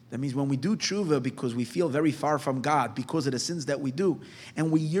 that means when we do tshuva because we feel very far from God, because of the sins that we do, and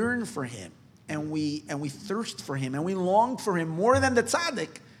we yearn for Him, and we thirst for Him, and we long for Him more than the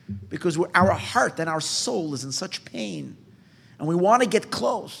tzaddik, because our heart and our soul is in such pain, and we want to get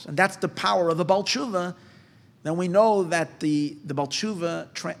close, and that's the power of the Baal Tshuva, then we know that the Baal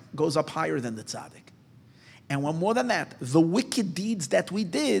Tshuva goes up higher than the tzaddik. And one more than that, the wicked deeds that we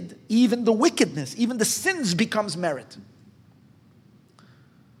did, even the wickedness, even the sins becomes merit.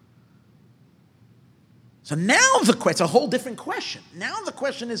 So now it's a whole different question. Now the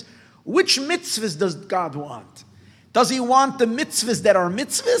question is, which mitzvahs does God want? Does He want the mitzvahs that are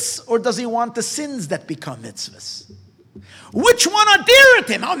mitzvahs, or does He want the sins that become mitzvahs? Which one are dearer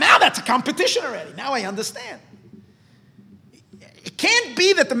to Him? Oh, now that's a competition already. Now I understand. It can't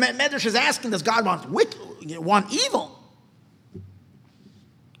be that the Medrash is asking, does God want evil?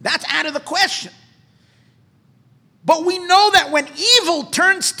 That's out of the question. But we know that when evil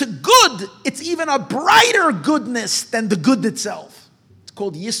turns to good, it's even a brighter goodness than the good itself. It's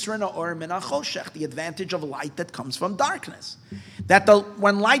called Yisrana or Min HaChoshech, the advantage of light that comes from darkness. That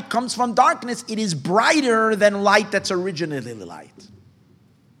when light comes from darkness, it is brighter than light that's originally light.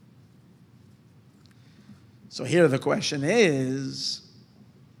 So here the question is,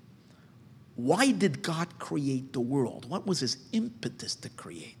 why did God create the world? What was His impetus to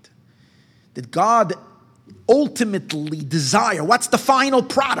create? Did God ultimately desire, what's the final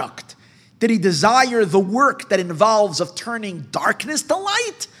product? Did He desire the work that involves of turning darkness to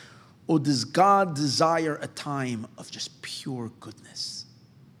light? Or does God desire a time of just pure goodness?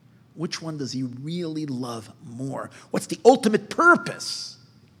 Which one does He really love more? What's the ultimate purpose?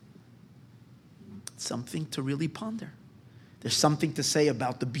 Something to really ponder. There's something to say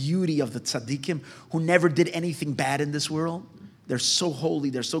about the beauty of the tzaddikim who never did anything bad in this world. They're so holy,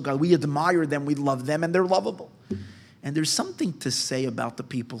 they're so God. We admire them, we love them, and they're lovable. And there's something to say about the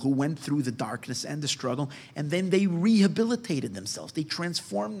people who went through the darkness and the struggle, and then they rehabilitated themselves. They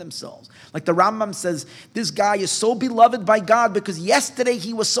transformed themselves. Like the Rambam says, this guy is so beloved by God because yesterday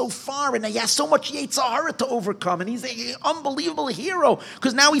he was so far and he has so much Yetzer Hara to overcome. And he's an unbelievable hero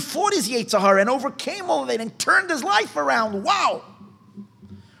because now he fought his Yetzer Hara and overcame all of it and turned his life around. Wow!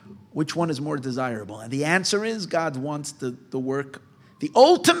 Which one is more desirable? And the answer is God wants the work. The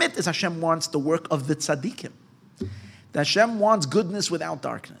ultimate is Hashem wants the work of the tzaddikim. That Hashem wants goodness without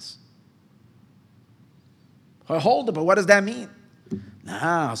darkness. Hold it, but what does that mean?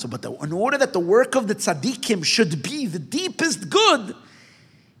 In order that the work of the tzaddikim should be the deepest good,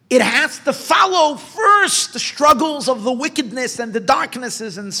 it has to follow first the struggles of the wickedness and the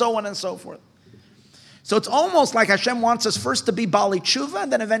darknesses and so on and so forth. So it's almost like Hashem wants us first to be Bali Tshuva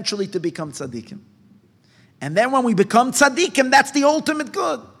and then eventually to become tzaddikim. And then when we become tzaddikim, that's the ultimate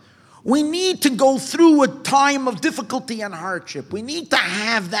good. We need to go through a time of difficulty and hardship. We need to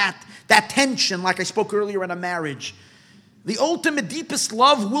have that tension, like I spoke earlier in a marriage. The ultimate, deepest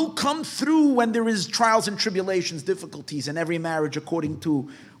love will come through when there is trials and tribulations, difficulties in every marriage, according to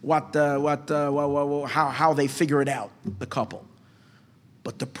how they figure it out, the couple.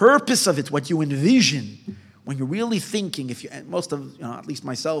 But the purpose of it, what you envision, when you're really thinking, at least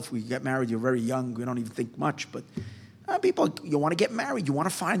myself, we get married, you're very young, we don't even think much, but people, you want to get married, you want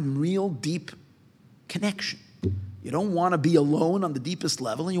to find real deep connection. You don't want to be alone on the deepest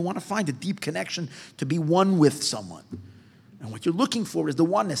level, and you want to find a deep connection to be one with someone. And what you're looking for is the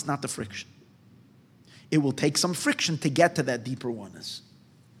oneness, not the friction. It will take some friction to get to that deeper oneness.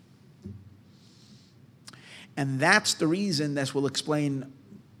 And that's the reason, as we'll explain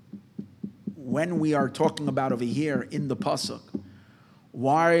when we are talking about over here in the Pasuk,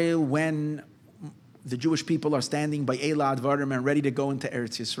 when the Jewish people are standing by Eila Devarim and ready to go into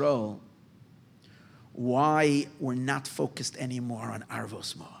Eretz Yisrael, why we're not focused anymore on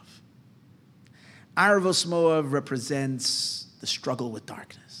Arvos Moav. Arvos Moav represents the struggle with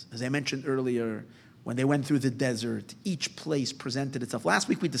darkness. As I mentioned earlier, when they went through the desert, each place presented itself. Last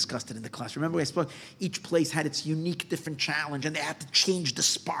week we discussed it in the class. Remember I spoke, each place had its unique different challenge, and they had to change the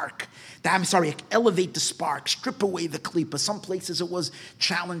spark. Elevate the spark, strip away the klipa. Some places it was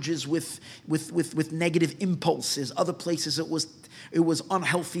challenges with negative impulses. Other places it was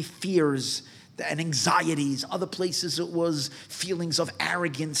unhealthy fears and anxieties. Other places it was feelings of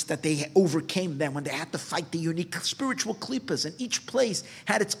arrogance that they overcame them when they had to fight the unique spiritual klipas. And each place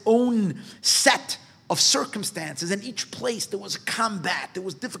had its own set of circumstances. In each place there was combat, there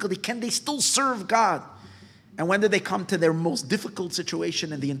was difficulty. Can they still serve God? And when did they come to their most difficult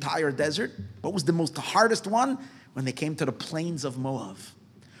situation in the entire desert? What was the hardest one? When they came to the plains of Moab.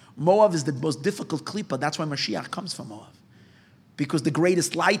 Moab is the most difficult klipa. That's why Mashiach comes from Moab. Because the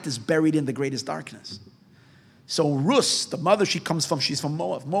greatest light is buried in the greatest darkness. So Rus, the mother she's from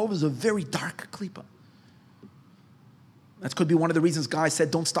Moab. Moab is a very dark klipa. That could be one of the reasons God said,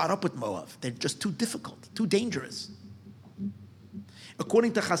 don't start up with Moab. They're just too difficult, too dangerous.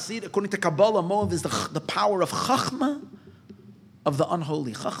 According to Kabbalah, Moab is the power of Chachma of the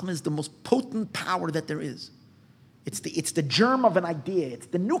unholy. Chachma is the most potent power that there is. It's the germ of an idea. It's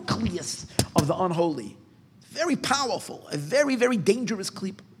the nucleus of the unholy. Very powerful, a very, very dangerous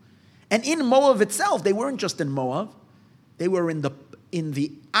klipa. And in Moab itself, they weren't just in Moab. They were in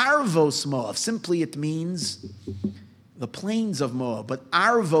the Arvos Moab. Simply it means the plains of Moab. But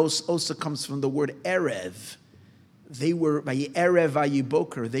Arvos also comes from the word Erev. They were, by Erev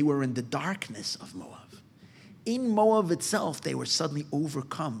Vayiboker, they were in the darkness of Moab. In Moab itself, they were suddenly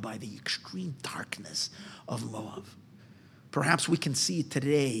overcome by the extreme darkness of Moab. Perhaps we can see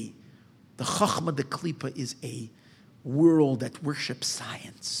today, the Chachma de Klipa is a world that worships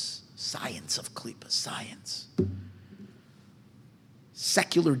science. Science of Klipa, science.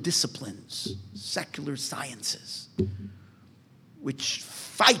 Secular disciplines, secular sciences, which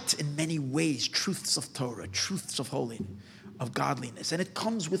fight in many ways truths of Torah, truths of holiness, of godliness. And it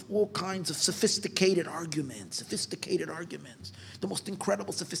comes with all kinds of sophisticated arguments, the most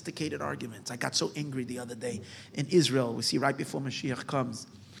incredible sophisticated arguments. I got so angry the other day in Israel. We see right before Mashiach comes,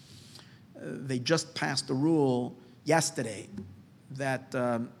 they just passed a rule yesterday that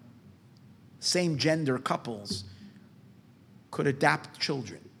same-gender couples could adopt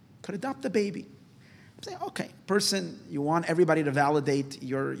children, could adopt a baby. Say, okay, person, you want everybody to validate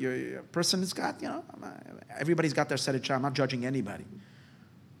your person has got, everybody's got their set of child. I'm not judging anybody.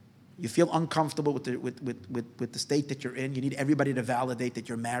 You feel uncomfortable with the state that you're in. You need everybody to validate that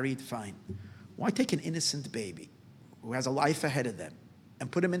you're married. Fine. Why take an innocent baby who has a life ahead of them and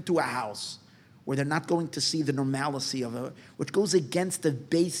put him into a house where they're not going to see the normalcy of which goes against the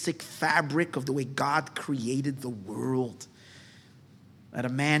basic fabric of the way God created the world. That a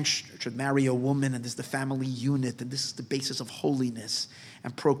man should marry a woman, and this is the family unit, and this is the basis of holiness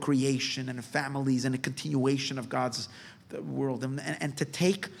and procreation and families and a continuation of God's world. And to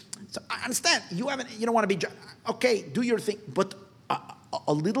take, so I understand, you don't want to be, okay, do your thing, but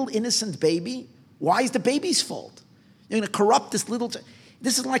a little innocent baby, why is the baby's fault? You're going to corrupt this little,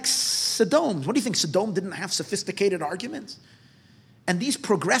 this is like Sodom. What do you think, Sodom didn't have sophisticated arguments? And these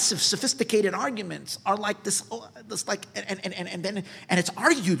progressive, sophisticated arguments are like this like, and it's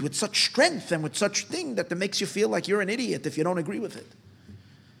argued with such strength and with such thing that makes you feel like you're an idiot if you don't agree with it.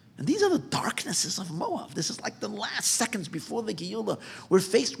 And these are the darknesses of Moab. This is like the last seconds before the Geulah. We're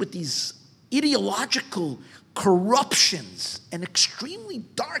faced with these ideological corruptions and extremely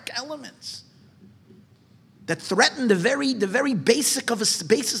dark elements that threaten the very basis of a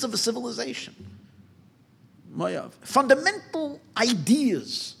civilization. Moab. Fundamental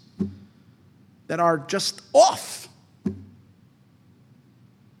ideas that are just off.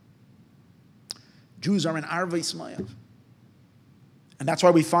 Jews are in Arvos Moab. And that's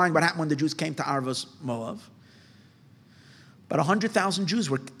why we find what happened when the Jews came to Arvos Moab. But 100,000 Jews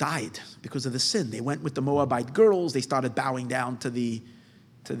died because of the sin. They went with the Moabite girls. They started bowing down to the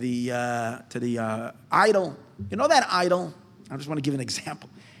idol. You know that idol? I just want to give an example.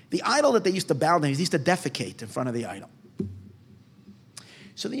 The idol that they used to bow down, they used to defecate in front of the idol.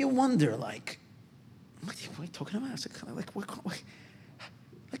 So then you wonder, like, what are you talking about? It's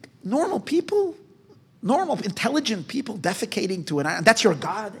like normal people, normal, intelligent people defecating to an idol. That's your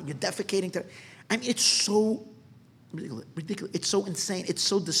God, and you're defecating to. I mean, it's so ridiculous. It's so insane. It's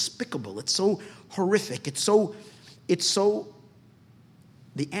so despicable. It's so horrific. So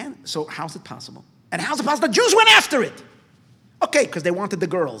how's it possible? And how's it possible? The Jews went after it. Okay, because they wanted the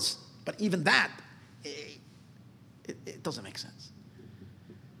girls. But even that, it doesn't make sense.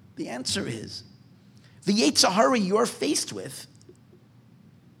 The answer is, the Yetzer Hara you're faced with,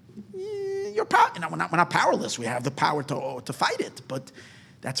 we're not powerless. We have the power to fight it. But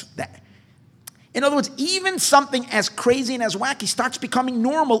that's that. In other words, even something as crazy and as wacky starts becoming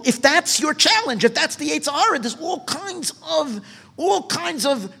normal. If that's your challenge, if that's the Yetzer Hara, there's all kinds of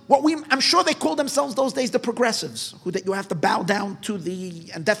I'm sure they called themselves those days the progressives, that you have to bow down to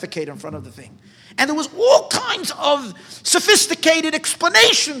and defecate in front of the thing. And there was all kinds of sophisticated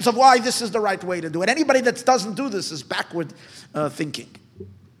explanations of why this is the right way to do it. Anybody that doesn't do this is backward thinking.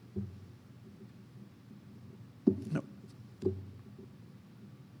 No.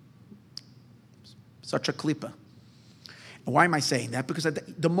 Such a klippa. And why am I saying that? Because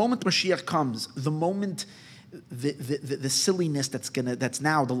the moment Mashiach comes, the moment the silliness that's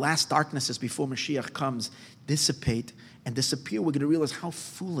now the last darknesses before Mashiach comes dissipate and disappear, we're going to realize how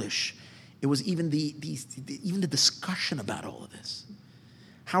foolish it was. Even the discussion about all of this,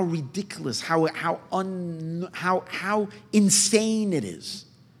 how ridiculous, how insane it is,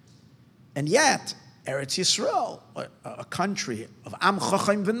 and yet Eretz Yisrael, a country of Am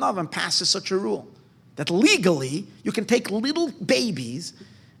Chacham V'Navam, passes such a rule that legally you can take little babies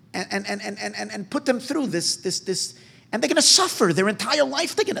and put them through this, and they're going to suffer their entire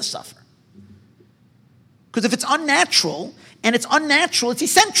life. They're going to suffer because if it's unnatural, it's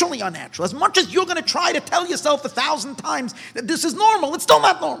essentially unnatural. As much as you're going to try to tell yourself 1,000 times that this is normal, it's still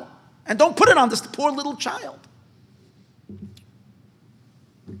not normal. And don't put it on this poor little child.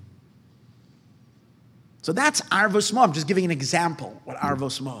 So that's Arvos Moab. I'm just giving an example what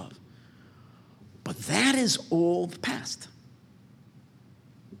Arvos Moab. But that is all the past.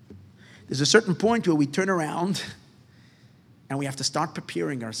 There's a certain point where we turn around and we have to start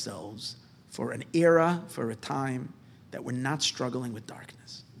preparing ourselves for an era, for a time that we're not struggling with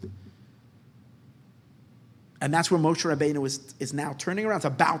darkness. And that's where Moshe Rabbeinu is now turning around. It's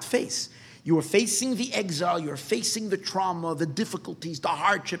about face. You were facing the exile, you were facing the trauma, the difficulties, the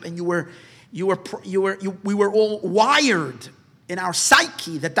hardship, and we were all wired in our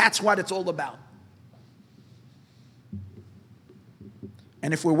psyche that that's what it's all about.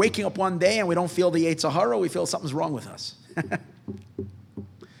 And if we're waking up one day and we don't feel the Yetzer Hara, we feel something's wrong with us.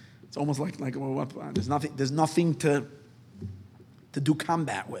 It's almost like there's nothing to do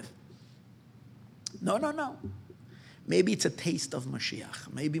combat with. No. Maybe it's a taste of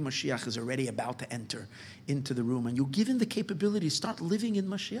Mashiach. Maybe Mashiach is already about to enter into the room, and you're given the capability to start living in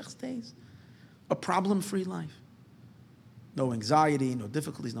Mashiach's days. A problem-free life. No anxiety, no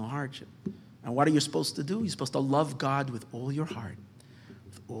difficulties, no hardship. And what are you supposed to do? You're supposed to love God with all your heart,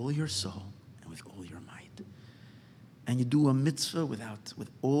 with all your soul, and with all your might. And you do a mitzvah with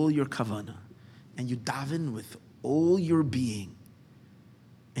all your kavanah. And you daven with all your being.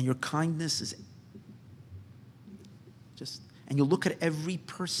 And your kindness is and you look at every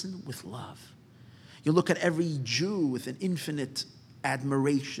person with love. You look at every Jew with an infinite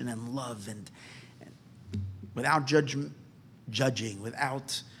admiration and love, and without judging,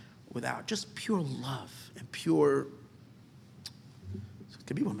 without just pure love and pure. So it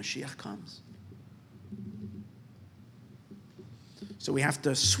could be when Mashiach comes. So we have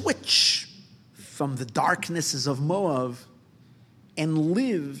to switch from the darknesses of Moab and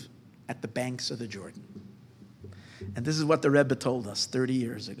live at the banks of the Jordan. And this is what the Rebbe told us 30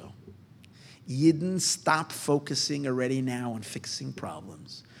 years ago. Yidden, stop focusing already now on fixing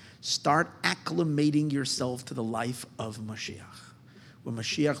problems. Start acclimating yourself to the life of Mashiach. When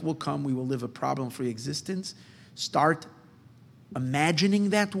Mashiach will come, we will live a problem-free existence. Start imagining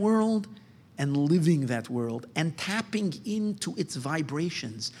that world and living that world and tapping into its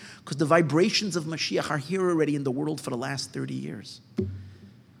vibrations. Because the vibrations of Mashiach are here already in the world for the last 30 years.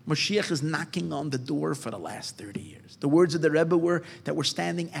 Mashiach is knocking on the door for the last 30 years. The words of the Rebbe were that we're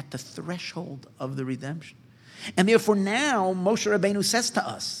standing at the threshold of the redemption. And therefore now, Moshe Rabbeinu says to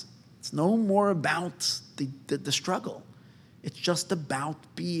us, it's no more about the struggle. It's just about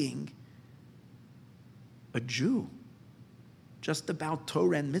being a Jew. Just about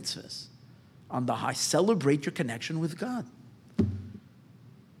Torah and mitzvahs. On the high, celebrate your connection with God.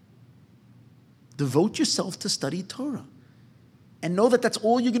 Devote yourself to study Torah. And know that that's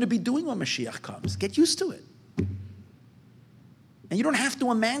all you're going to be doing when Mashiach comes. Get used to it. And you don't have to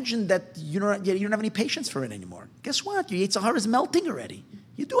imagine that you don't have any patience for it anymore. Guess what? Your Yetzer Hara is melting already.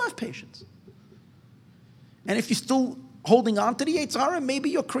 You do have patience. And if you're still holding on to the Yetzer Hara, maybe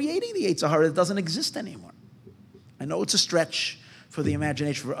you're creating the Yetzer Hara that doesn't exist anymore. I know it's a stretch for the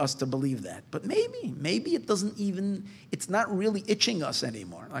imagination for us to believe that. But maybe it doesn't even, it's not really itching us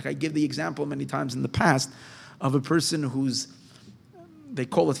anymore. Like I give the example many times in the past of a person who's, they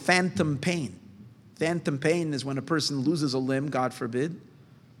call it phantom pain. Phantom pain is when a person loses a limb, God forbid,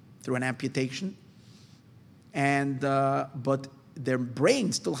 through an amputation, and but their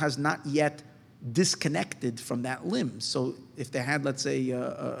brain still has not yet disconnected from that limb. So if they had, let's say,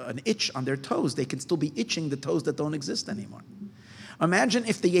 an itch on their toes, they can still be itching the toes that don't exist anymore. Imagine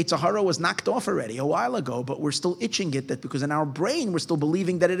if the Yetzer Hara was knocked off already a while ago, but we're still itching it, that because in our brain we're still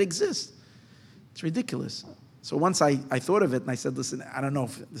believing that it exists. It's ridiculous. So once I thought of it and I said, listen, I don't know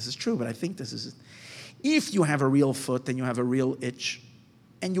if this is true, but I think this is it. If you have a real foot and you have a real itch,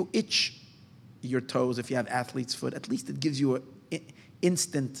 and you itch your toes, if you have athlete's foot, at least it gives you an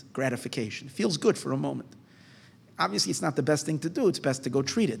instant gratification. It feels good for a moment. Obviously, it's not the best thing to do. It's best to go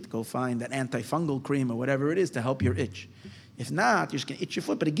treat it. Go find that antifungal cream or whatever it is to help your itch. If not, you're just going to itch your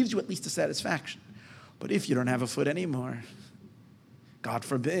foot, but it gives you at least a satisfaction. But if you don't have a foot anymore, God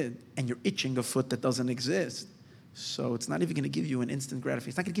forbid, and you're itching a foot that doesn't exist, so it's not even going to give you an instant gratification.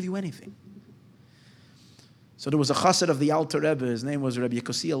 It's not going to give you anything. So there was a chassid of the Alter Rebbe. His name was Rabbi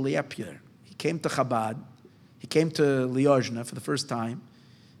Yekosiel Liepyer. He came to Chabad. He came to Liozna for the first time,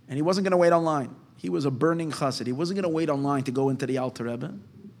 and he wasn't going to wait online. He was a burning chassid. He wasn't going to wait online to go into the Alter Rebbe.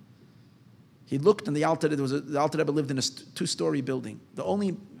 He looked, and the Alter Rebbe lived in a two-story building, the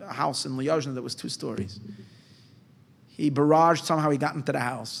only house in Liozna that was 2 stories. He barraged, somehow he got into the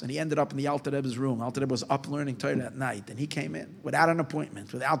house, and he ended up in the Alter Rebbe's room. Alter Rebbe was up learning Torah at night, and he came in without an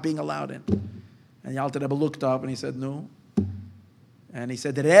appointment, without being allowed in. And the Alter Rebbe looked up, and he said, no. And he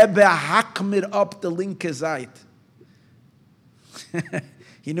said, Rebbe, hakmir up the linke Zait.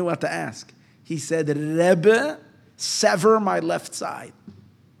 He knew what to ask. He said, Rebbe, sever my left side.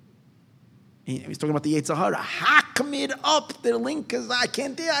 He was talking about the Yetzer Hara. Hakmir up the linke Zait. I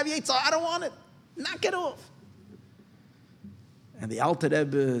can't do it. I have Yetzer Hara. I don't want it. Knock it off. And the Alter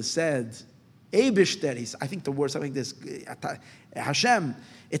Rebbe said, Eibishter, I think the words, something like this, Hashem,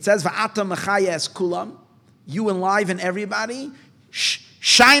 it says, Va'ata mechayes kulam, you enliven everybody,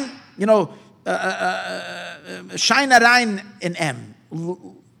 shine, shine a rein in him,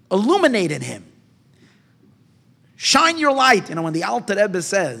 illuminate in him, shine your light. When the Alter Rebbe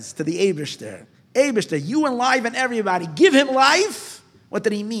says to the Eibishter, you enliven everybody, give him life, what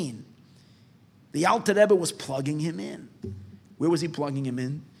did he mean? The Alter Rebbe was plugging him in. Where was he plugging him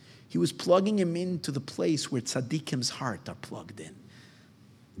in? He was plugging him into the place where tzaddikim's heart are plugged in.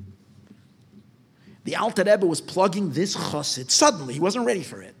 The Alter Rebbe was plugging this chassid. Suddenly, he wasn't ready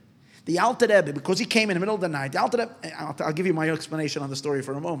for it. The Alter Rebbe, because he came in the middle of the night, the Alter Rebbe, I'll give you my explanation on the story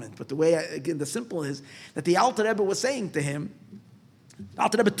for a moment, but the way, again, the simple is that the Alter Rebbe was saying to him, the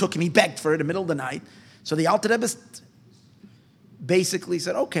Alter Rebbe took him, he begged for it in the middle of the night, so the Alter Rebbe basically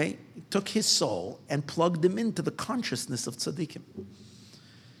said, okay, he took his soul and plugged him into the consciousness of tzaddikim.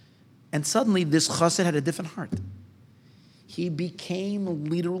 And suddenly, this chassid had a different heart. he became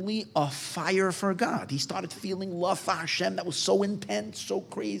literally a fire for God. He started feeling love for Hashem that was so intense, so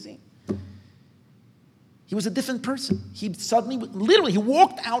crazy. He was a different person. He suddenly, literally, he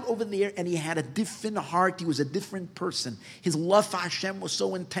walked out over there and he had a different heart. He was a different person. His love for Hashem was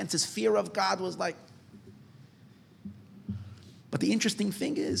so intense. His fear of God was like... But the interesting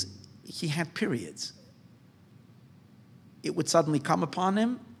thing is, he had periods. It would suddenly come upon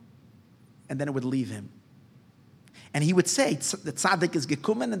him, and then it would leave him. And he would say, the tzaddik is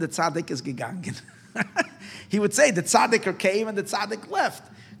gekommen and the tzaddik is gegangen. He would say, the tzaddik came and the tzaddik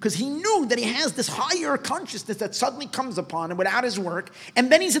left. Because he knew that he has this higher consciousness that suddenly comes upon him without his work, and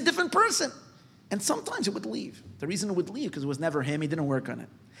then he's a different person. And sometimes it would leave. The reason it would leave, because it was never him, he didn't work on it.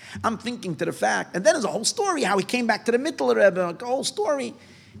 I'm thinking to the fact, and then there's a whole story, how he came back to the Mittler Rebbe, a whole story.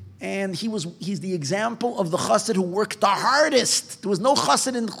 And he's the example of the chassid who worked the hardest. There was no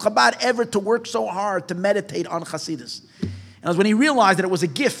chassid in Chabad ever to work so hard to meditate on chassidus. And it was when he realized that it was a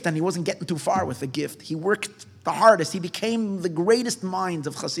gift and he wasn't getting too far with the gift. He worked the hardest. He became the greatest minds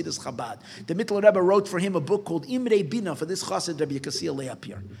of Chassidus Chabad. The Mittler Rebbe wrote for him a book called Imrei Bina for this chassid Rabbi Yekasiel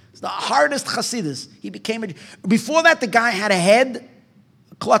Leapir. It's the hardest chassidus. He became before that the guy had a head,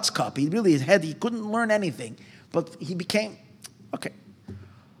 a klutz cup. His head, he couldn't learn anything. But he became, okay.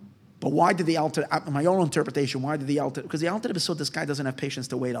 But why did the Alter, my own interpretation, why did the Alter, because the Alter Rebbe saw this guy doesn't have patience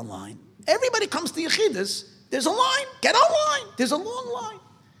to wait online. Everybody comes to Yechidus, there's a line, get online, there's a long line.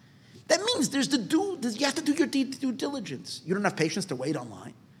 That means you have to do your due diligence. You don't have patience to wait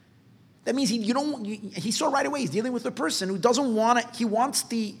online. That means he saw right away he's dealing with a person who doesn't want it, he wants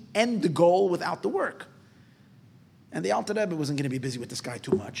the end, the goal without the work. And the Alter Rebbe wasn't going to be busy with this guy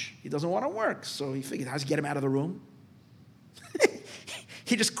too much. He doesn't want to work, so he figured, how's he get him out of the room?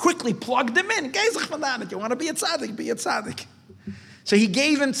 He just quickly plugged him in. You want to be a tzaddik, be a tzaddik. So he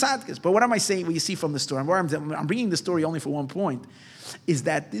gave him tzaddikas. But what am I saying? What you see from the story, I'm bringing the story only for one point, is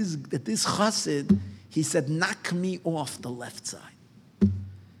that this chassid, he said, knock me off the left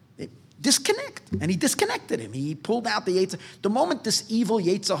side. Disconnect. And he disconnected him. He pulled out the Yetzer. The moment this evil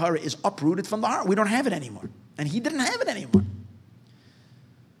Yetzer Hara is uprooted from the heart, we don't have it anymore. And he didn't have it anymore.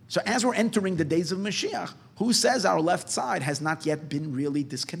 So as we're entering the days of Mashiach, who says our left side has not yet been really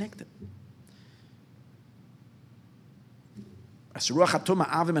disconnected? It's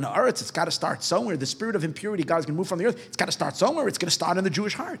got to start somewhere. The spirit of impurity, God is going to move from the earth. It's got to start somewhere. It's going to start in the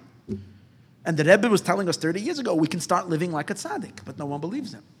Jewish heart. And the Rebbe was telling us 30 years ago, we can start living like a tzaddik, but no one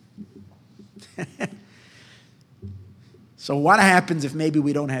believes him. So what happens if maybe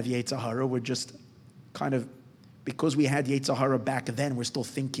we don't have Yetzer Hara? We're just kind of, because we had Yetzer Hara back then, we're still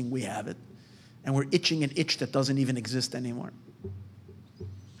thinking we have it. And we're itching an itch that doesn't even exist anymore.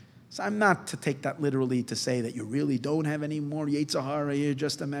 So I'm not to take that literally to say that you really don't have any more Yetzer Hara, you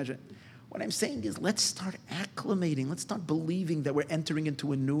just imagine. What I'm saying is let's start acclimating, let's start believing that we're entering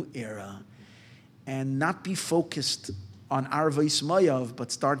into a new era and not be focused on Arva Yismayav,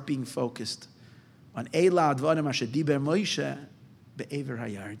 but start being focused on Eila Advarim Asher Diber Moshe Be'ever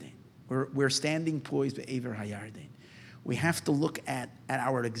HaYarden. We're standing poised Be'ever HaYarden. We have to look at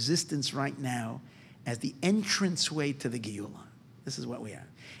our existence right now as the entranceway to the Geula. This is what we are.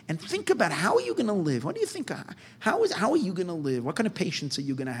 And think about how are you going to live? What do you think? How are you going to live? What kind of patience are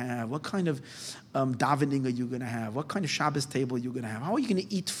you going to have? What kind of davening are you going to have? What kind of Shabbos table are you going to have? How are you going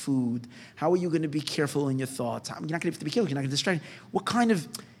to eat food? How are you going to be careful in your thoughts? You're not going to have to be careful. You're not going to distract. What kind of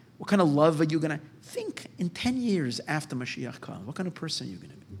love are you going to think in 10 years after Mashiach comes? What kind of person are you going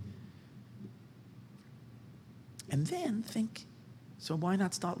to be? And then think, so why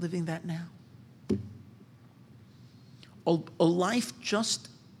not start living that now? A life just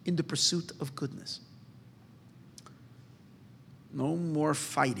in the pursuit of goodness. No more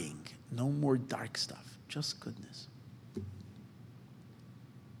fighting, no more dark stuff, just goodness.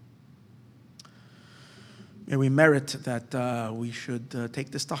 And we merit that we should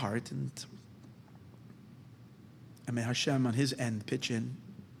take this to heart, and may Hashem on his end pitch in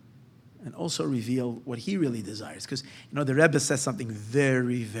and also reveal what he really desires. Because, the Rebbe says something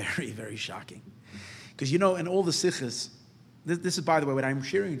very, very, very shocking. Because, in all the sikhs, this is, by the way, what I'm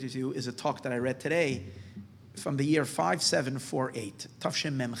sharing with you is a talk that I read today from the year 5748,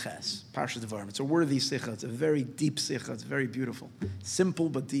 Tafshem Memches, Parshas Devarim. It's a worthy sikha. It's a very deep sikha. It's very beautiful. Simple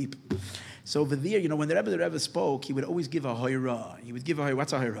but deep. So over there, when the Rebbe spoke, he would always give a hoira. He would give a hoira.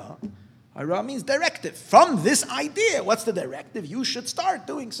 What's a hoira? Hoira means directive. From this idea, what's the directive? You should start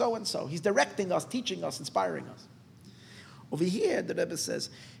doing so and so. He's directing us, teaching us, inspiring us. Over here, the Rebbe says,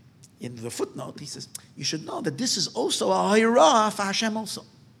 in the footnote, he says, you should know that this is also a hoira for Hashem also.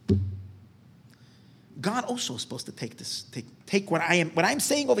 God also is supposed to take what I'm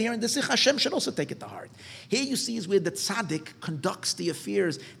saying over here in the Sikh. Hashem should also take it to heart. Here you see is where the tzaddik conducts the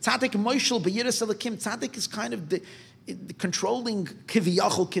affairs. Tzaddik moishel b'yiras elikim. Tzaddik is kind of the controlling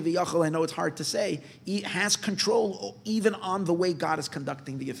kiviyachol. I know it's hard to say. He has control even on the way God is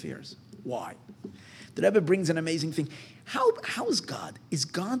conducting the affairs. Why? The Rebbe brings an amazing thing. How is God? Is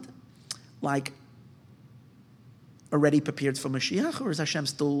God like already prepared for Mashiach, or is Hashem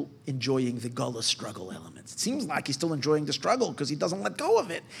still enjoying the Gala struggle elements? It seems like he's still enjoying the struggle because he doesn't let go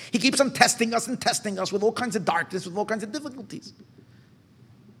of it. He keeps on testing us with all kinds of darkness, with all kinds of difficulties.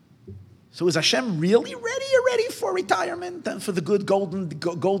 So is Hashem really ready for retirement and for the good golden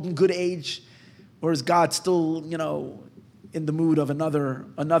good age? Or is God still, in the mood of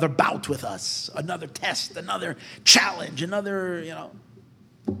another bout with us, another test, another challenge, So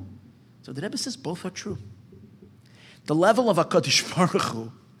the Rebbe says both are true. The level of HaKadosh Baruch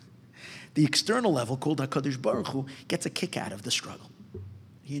Hu, the external level called HaKadosh Baruch Hu, gets a kick out of the struggle.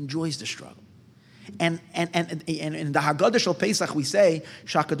 He enjoys the struggle. And in the Haggadah Shel Pesach we say,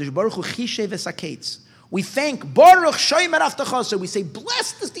 HaKadosh Baruch Hu chishe v'saketz. We thank Baruch Shomer Avtacha. We say,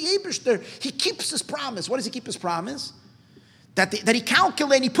 blessed is the Eibishter. He keeps his promise. What does he keep his promise? That he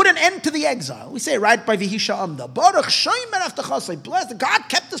calculated, he put an end to the exile. We say right by Vihisha Amda. Baruch Shomer Avtacha. Blessed. God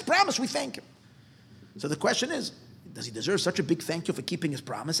kept his promise. We thank him. So the question is, does he deserve such a big thank you for keeping his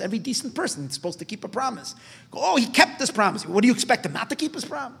promise? Every decent person is supposed to keep a promise. Oh, he kept his promise. What do you expect him not to keep his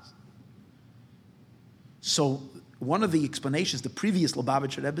promise? So one of the explanations the previous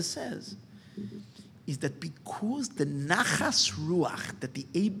Lubavitcher Rebbe says is that because the nachas ruach that the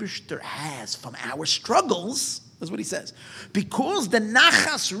Eibishter has from our struggles, that's what he says, because the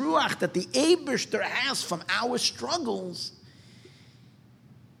nachas ruach that the Eibishter has from our struggles,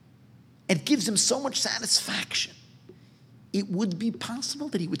 it gives him so much satisfaction. It would be possible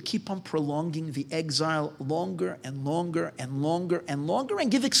that he would keep on prolonging the exile longer and longer and longer and longer and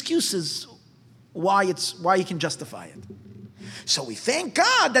give excuses why he can justify it. So we thank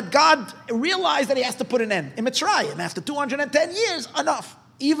God that God realized that he has to put an end. In Mitzrayim, after 210 years, enough.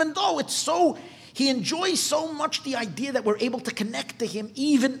 Even though he enjoys so much the idea that we're able to connect to him,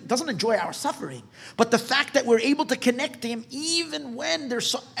 even, doesn't enjoy our suffering, but the fact that we're able to connect to him even when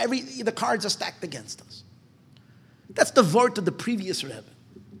the cards are stacked against us. That's the word of the previous Rebbe.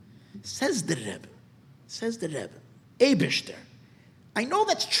 Says the Rebbe, Eibishter, I know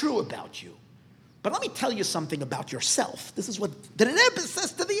that's true about you, but let me tell you something about yourself. This is what the Rebbe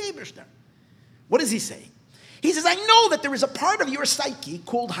says to the Eibishter. What is he saying? He says, I know that there is a part of your psyche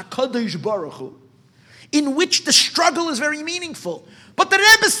called HaKadosh Baruch Hu, in which the struggle is very meaningful. But the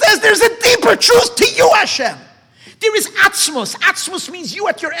Rebbe says there's a deeper truth to you, Hashem. There is atzmos. Atzmos means you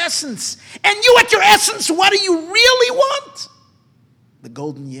at your essence. And you at your essence, what do you really want? The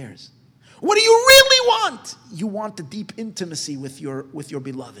golden years. What do you really want? You want the deep intimacy with your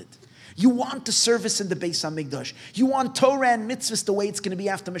beloved. You want the service in the Beis HaMikdash. You want Torah and mitzvahs the way it's going to be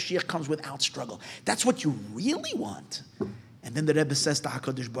after Mashiach comes without struggle. That's what you really want. And then the Rebbe says to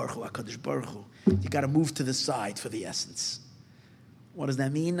HaKadosh Baruch Hu, you got to move to the side for the essence. What does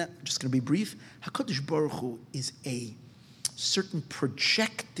that mean? I'm just going to be brief. HaKadosh Baruch Hu is a certain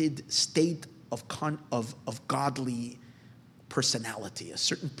projected state of godly personality, a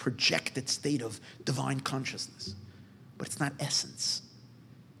certain projected state of divine consciousness. But it's not essence.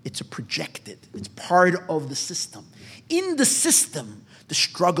 It's it's part of the system. In the system, the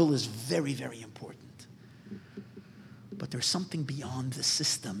struggle is very, very important. But there's something beyond the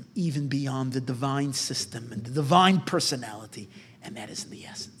system, even beyond the divine system and the divine personality, and that is the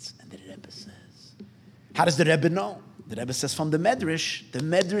essence. And the Rebbe says, how does the Rebbe know? The Rebbe says from the Medrash. The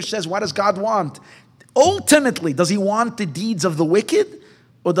Medrash says, what does God want? Ultimately, does he want the deeds of the wicked?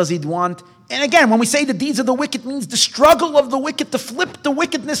 Or does he want, and again, when we say the deeds of the wicked, means the struggle of the wicked to flip the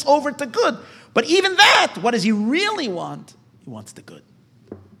wickedness over to good. But even that, what does he really want? He wants the good.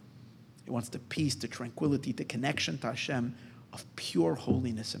 He wants the peace, the tranquility, the connection to Hashem of pure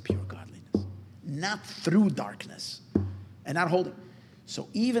holiness and pure godliness. Not through darkness. And not holding. So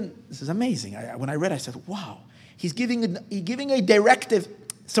even, this is amazing. When I read, I said, wow. He's giving a directive.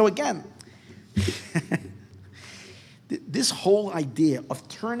 So again, this whole idea of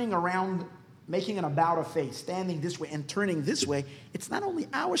turning around, making an about of face, standing this way and turning this way, it's not only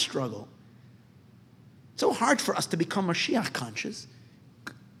our struggle. It's so hard for us to become Mashiach conscious.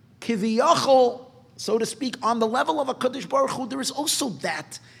 Kiviyachol, so to speak, on the level of a HaKadosh Baruch Hu, there is also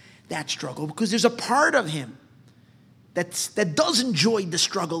that struggle, because there's a part of him that does enjoy the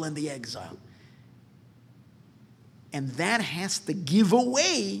struggle and the exile. And that has to give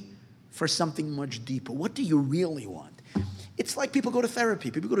away for something much deeper. What do you really want? It's like people go to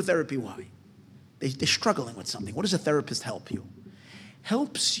therapy. People go to therapy, why? They're struggling with something. What does a therapist help you?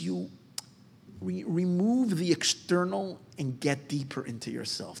 Helps you remove the external and get deeper into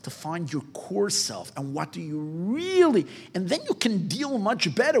yourself, to find your core self and what do you really, and then you can deal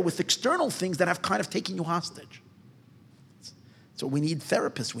much better with external things that have kind of taken you hostage. So we need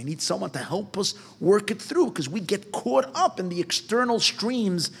therapists. We need someone to help us work it through, because we get caught up in the external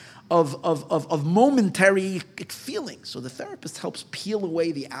streams of momentary feelings. So the therapist helps peel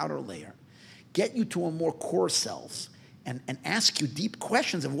away the outer layer, get you to a more core self, and ask you deep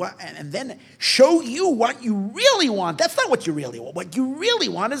questions of what, and then show you what you really want. That's not what you really want. What you really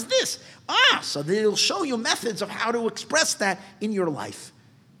want is this. So they'll show you methods of how to express that in your life.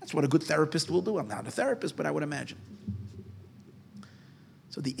 That's what a good therapist will do. I'm not a therapist, but I would imagine.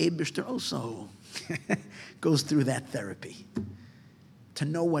 So the Eibishter also goes through that therapy to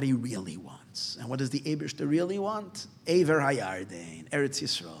know what he really wants. And what does the Eibishter really want? Ever Hayarden, Eretz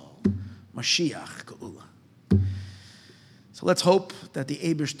Yisrael, Mashiach, Geula. So let's hope that the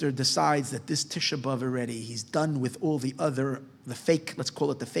Eibishter decides that this Tisha B'Av already, he's done with all the other, the fake, let's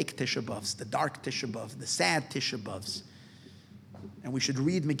call it the fake Tisha B'Avs, the dark Tisha B'Av, the sad Tisha B'Avs. And we should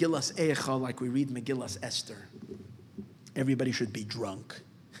read Megillas Eicha like we read Megillas Esther. Everybody should be drunk.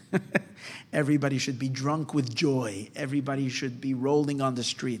 Everybody should be drunk with joy. Everybody should be rolling on the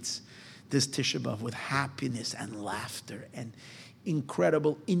streets this Tisha B'Av with happiness and laughter and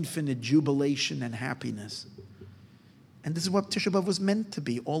incredible, infinite jubilation and happiness. And this is what Tisha B'Av was meant to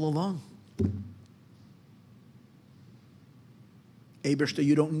be all along. Eibishter,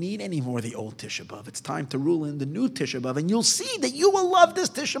 you don't need any more of the old Tisha B'Av. It's time to rule in the new Tisha B'Av, and you'll see that you will love this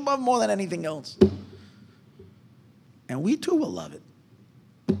Tisha B'Av more than anything else. And we too will love it.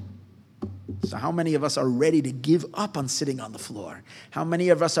 So how many of us are ready to give up on sitting on the floor? How many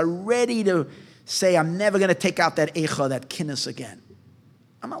of us are ready to say, I'm never going to take out that eicha, that kinnis again?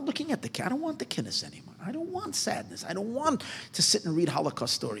 I'm not looking at I don't want the kinnis anymore. I don't want sadness. I don't want to sit and read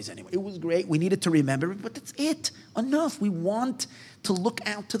Holocaust stories anymore. It was great. We needed to remember it, but that's it. Enough. We want to look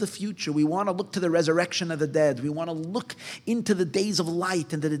out to the future. We want to look to the resurrection of the dead. We want to look into the days of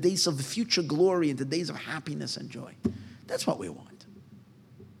light, into the days of the future glory, into the days of happiness and joy. That's what we want.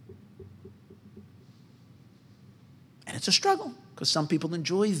 And it's a struggle, because some people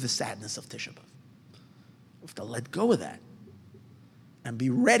enjoy the sadness of Tisha B'Av. We have to let go of that and be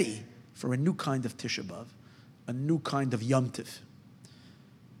ready for a new kind of Tisha B'Av, a new kind of Yom Tiv.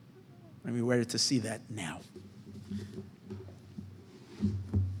 And we're ready to see that now.